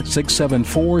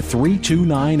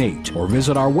 877-674-3298 or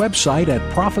visit our website at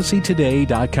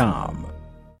prophecytoday.com.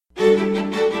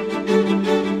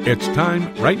 It's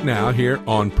time right now here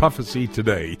on Prophecy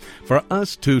Today for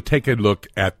us to take a look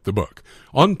at the book.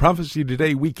 On Prophecy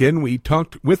Today weekend, we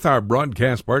talked with our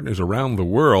broadcast partners around the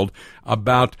world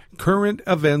about current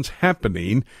events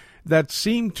happening that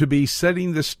seem to be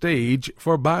setting the stage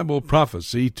for Bible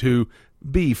prophecy to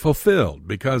be fulfilled,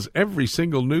 because every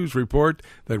single news report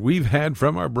that we've had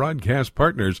from our broadcast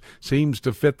partners seems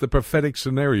to fit the prophetic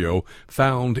scenario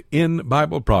found in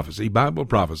Bible prophecy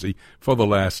for the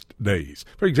last days.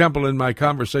 For example, in my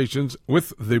conversations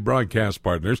with the broadcast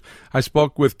partners, I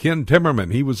spoke with Ken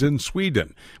Timmerman. He was in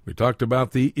Sweden. We talked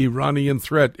about the Iranian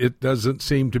threat. It doesn't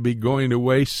seem to be going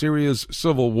away. Syria's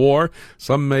civil war.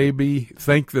 Some maybe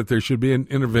think that there should be an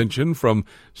intervention from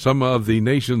some of the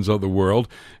nations of the world.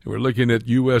 We're looking at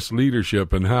U.S.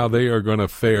 leadership and how they are going to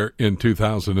fare in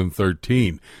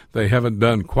 2013. They haven't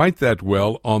done quite that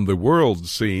well on the world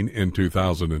scene in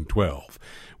 2012.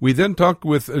 We then talked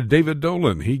with David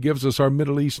Dolan. He gives us our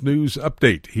Middle East news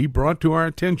update. He brought to our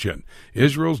attention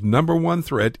Israel's number one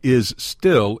threat is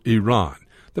still Iran.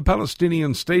 The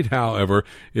Palestinian state, however,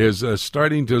 is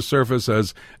starting to surface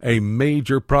as a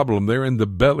major problem. They're in the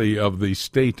belly of the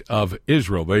state of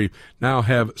Israel. They now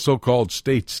have so-called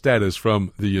state status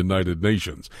from the United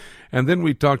Nations. And then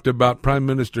we talked about Prime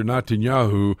Minister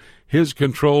Netanyahu, his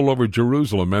control over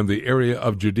Jerusalem and the area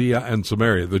of Judea and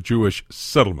Samaria, the Jewish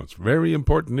settlements. Very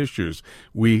important issues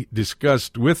we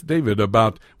discussed with David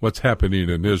about what's happening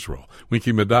in Israel.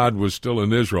 Winky Medad was still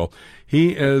in Israel.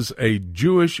 He is a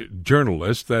Jewish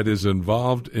journalist that is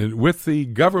involved with the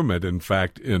government, in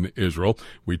fact, in Israel.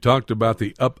 We talked about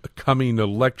the upcoming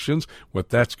elections, what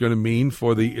that's going to mean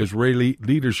for the Israeli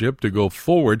leadership to go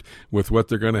forward with what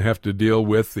they're going to have to deal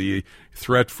with, the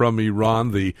threat from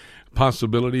Iran, the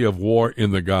possibility of war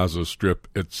in the Gaza Strip,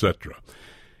 etc.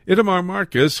 Itamar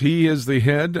Marcus, he is the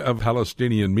head of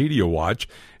Palestinian Media Watch,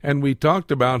 and we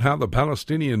talked about how the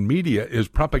Palestinian media is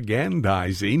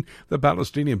propagandizing the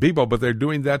Palestinian people, but they're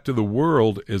doing that to the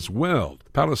world as well.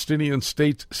 Palestinian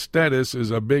state status is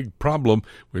a big problem.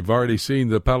 We've already seen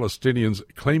the Palestinians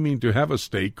claiming to have a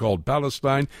state called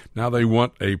Palestine. Now they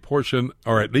want a portion,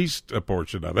 or at least a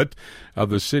portion of it,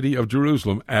 of the city of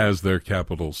Jerusalem as their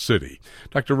capital city.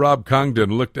 Dr. Rob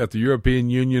Congdon looked at the European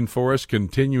Union for us,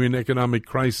 continuing economic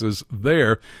crisis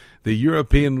there, the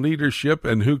European leadership,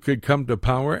 and who could come to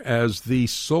power as the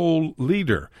sole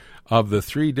leader of the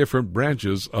three different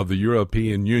branches of the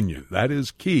European Union. That is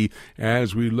key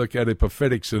as we look at a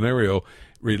prophetic scenario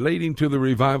relating to the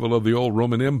revival of the old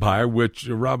Roman Empire, which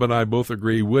Rob and I both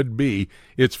agree would be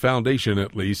its foundation,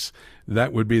 at least.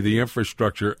 That would be the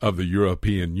infrastructure of the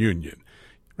European Union.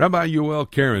 Rabbi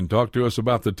Yoel Karen talked to us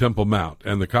about the Temple Mount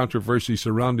and the controversy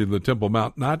surrounding the Temple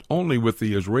Mount, not only with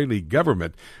the Israeli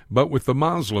government, but with the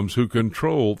Muslims who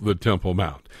control the Temple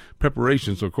Mount.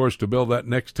 preparations, of course, to build that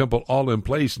next temple all in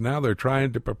place. Now they're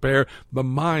trying to prepare the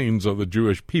minds of the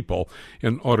Jewish people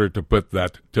in order to put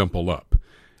that temple up.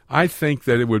 I think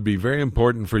that it would be very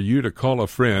important for you to call a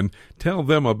friend, tell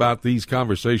them about these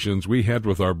conversations we had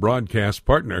with our broadcast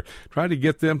partner, try to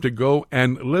get them to go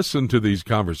and listen to these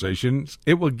conversations.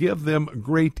 It will give them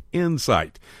great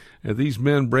insight. And these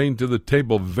men bring to the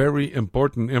table very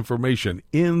important information,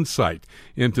 insight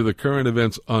into the current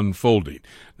events unfolding.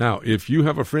 Now, if you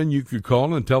have a friend you could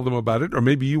call and tell them about it, or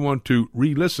maybe you want to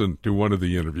re-listen to one of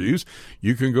the interviews,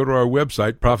 you can go to our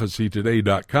website,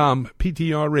 prophecytoday.com,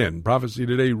 PTRN, Prophecy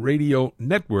Today Radio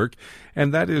Network,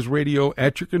 and that is radio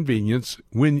at your convenience.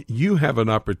 When you have an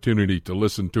opportunity to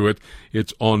listen to it,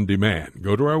 it's on demand.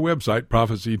 Go to our website,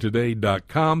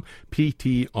 prophecytoday.com,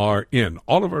 PTRN.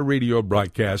 All of our radio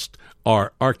broadcasts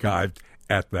are archived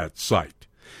at that site.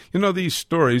 You know, these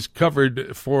stories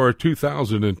covered for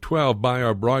 2012 by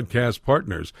our broadcast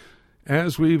partners.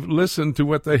 As we've listened to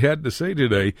what they had to say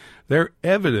today, they're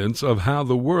evidence of how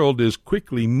the world is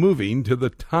quickly moving to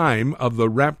the time of the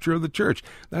rapture of the church.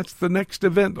 That's the next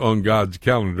event on God's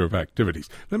calendar of activities.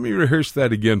 Let me rehearse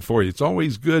that again for you. It's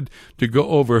always good to go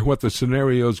over what the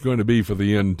scenario is going to be for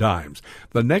the end times.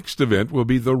 The next event will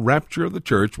be the rapture of the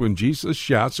church, when Jesus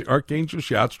shouts, the archangel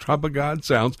shouts, trump of God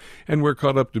sounds, and we're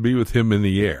caught up to be with him in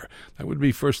the air. That would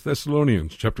be 1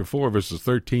 Thessalonians chapter 4, verses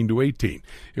 13 to 18.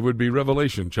 It would be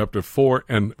Revelation chapter 4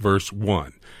 and verse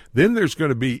 1. Then there's going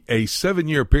to be a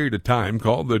 7-year period of time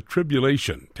called the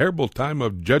tribulation, terrible time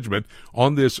of judgment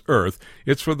on this earth.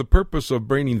 It's for the purpose of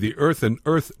bringing the earth and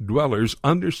earth dwellers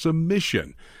under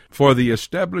submission for the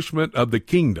establishment of the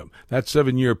kingdom. That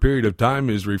 7-year period of time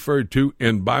is referred to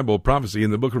in Bible prophecy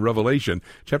in the book of Revelation,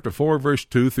 chapter 4, verse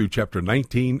 2 through chapter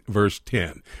 19, verse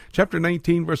 10. Chapter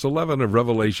 19, verse 11 of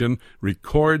Revelation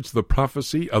records the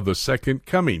prophecy of the second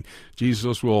coming.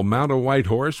 Jesus will mount a white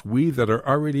horse. We that are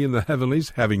already in the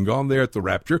heavenlies, having gone there at the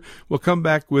rapture, will come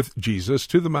back with Jesus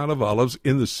to the Mount of Olives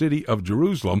in the city of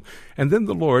Jerusalem, and then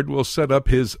the Lord will set up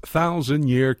his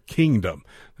 1,000-year kingdom.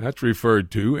 That's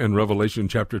referred to in Revelation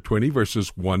chapter 20,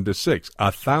 verses 1 to 6.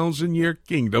 1,000-year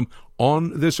kingdom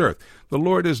on this earth. The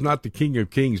Lord is not the King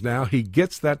of Kings now. He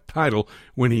gets that title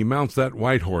when he mounts that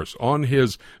white horse. On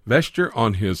his vesture,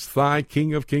 on his thigh,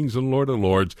 King of Kings and Lord of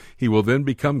Lords, he will then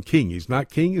become king. He's not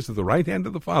king. He's at the right hand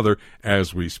of the Father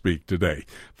as we speak today.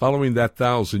 Following that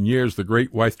 1,000 years, the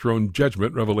great white throne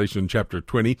judgment, Revelation chapter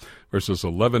 20, verses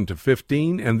 11 to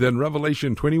 15, and then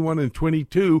Revelation 21 and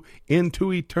 22,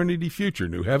 into eternity future,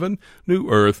 new heaven, new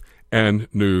earth, and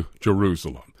new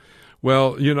Jerusalem.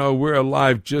 Well, you know, we're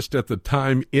alive just at the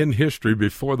time in history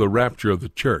before the rapture of the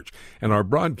church, and our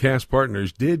broadcast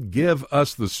partners did give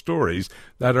us the stories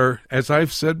that are, as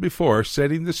I've said before,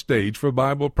 setting the stage for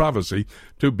Bible prophecy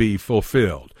to be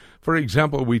fulfilled. For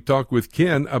example, we talked with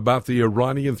Ken about the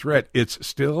Iranian threat. It's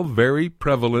still very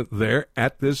prevalent there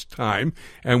at this time,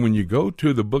 and when you go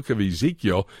to the book of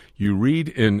Ezekiel, you read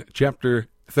in chapter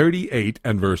 38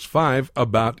 and verse 5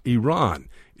 about Iran.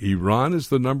 Iran is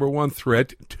the number one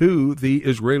threat to the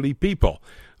Israeli people.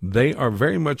 They are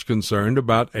very much concerned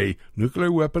about a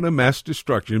nuclear weapon of mass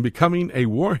destruction becoming a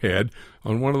warhead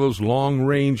on one of those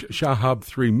long-range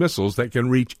Shahab-3 missiles that can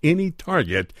reach any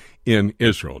target in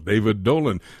Israel. David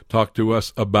Dolan talked to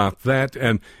us about that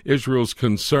and Israel's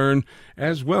concern,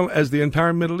 as well as the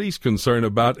entire Middle East concern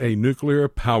about a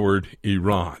nuclear-powered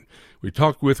Iran. We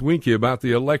talked with Winky about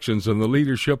the elections and the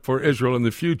leadership for Israel in the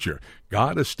future.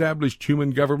 God established human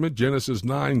government, Genesis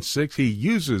 9:6. He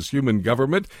uses human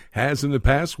government, has in the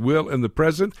past, will in the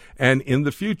present, and in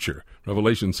the future.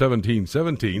 Revelation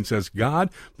 17:17 says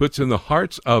God puts in the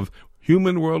hearts of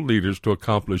human world leaders to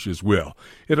accomplish his will.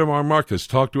 Itamar Marcus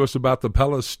talked to us about the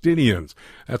Palestinians.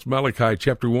 That's Malachi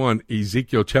chapter 1,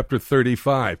 Ezekiel chapter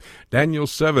 35. Daniel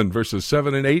 7, verses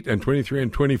 7 and 8, and 23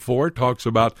 and 24 talks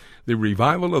about the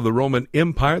revival of the Roman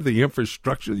Empire, the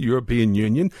infrastructure of the European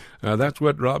Union. That's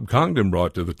what Rob Congdon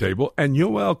brought to the table. And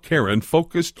Yoel Karen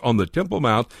focused on the Temple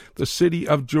Mount, the city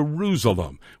of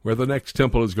Jerusalem, where the next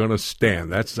temple is going to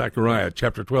stand. That's Zechariah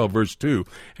chapter 12, verse 2.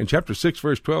 And chapter 6,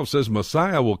 verse 12 says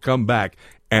Messiah will come back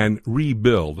and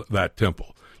rebuild that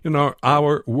temple. You know,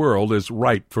 our world is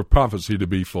ripe for prophecy to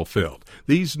be fulfilled.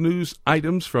 These news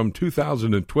items from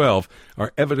 2012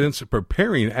 are evidence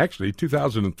preparing, actually,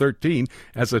 2013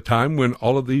 as a time when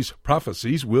all of these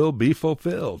prophecies will be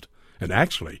fulfilled. And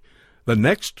actually, the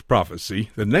next prophecy,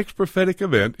 the next prophetic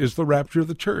event is the rapture of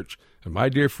the church. And my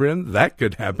dear friend, that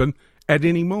could happen at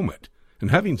any moment.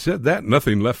 And having said that,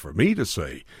 nothing left for me to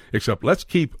say, except let's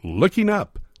keep looking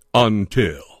up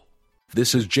until...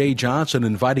 This is Jay Johnson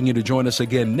inviting you to join us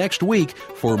again next week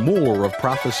for more of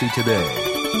Prophecy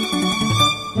Today.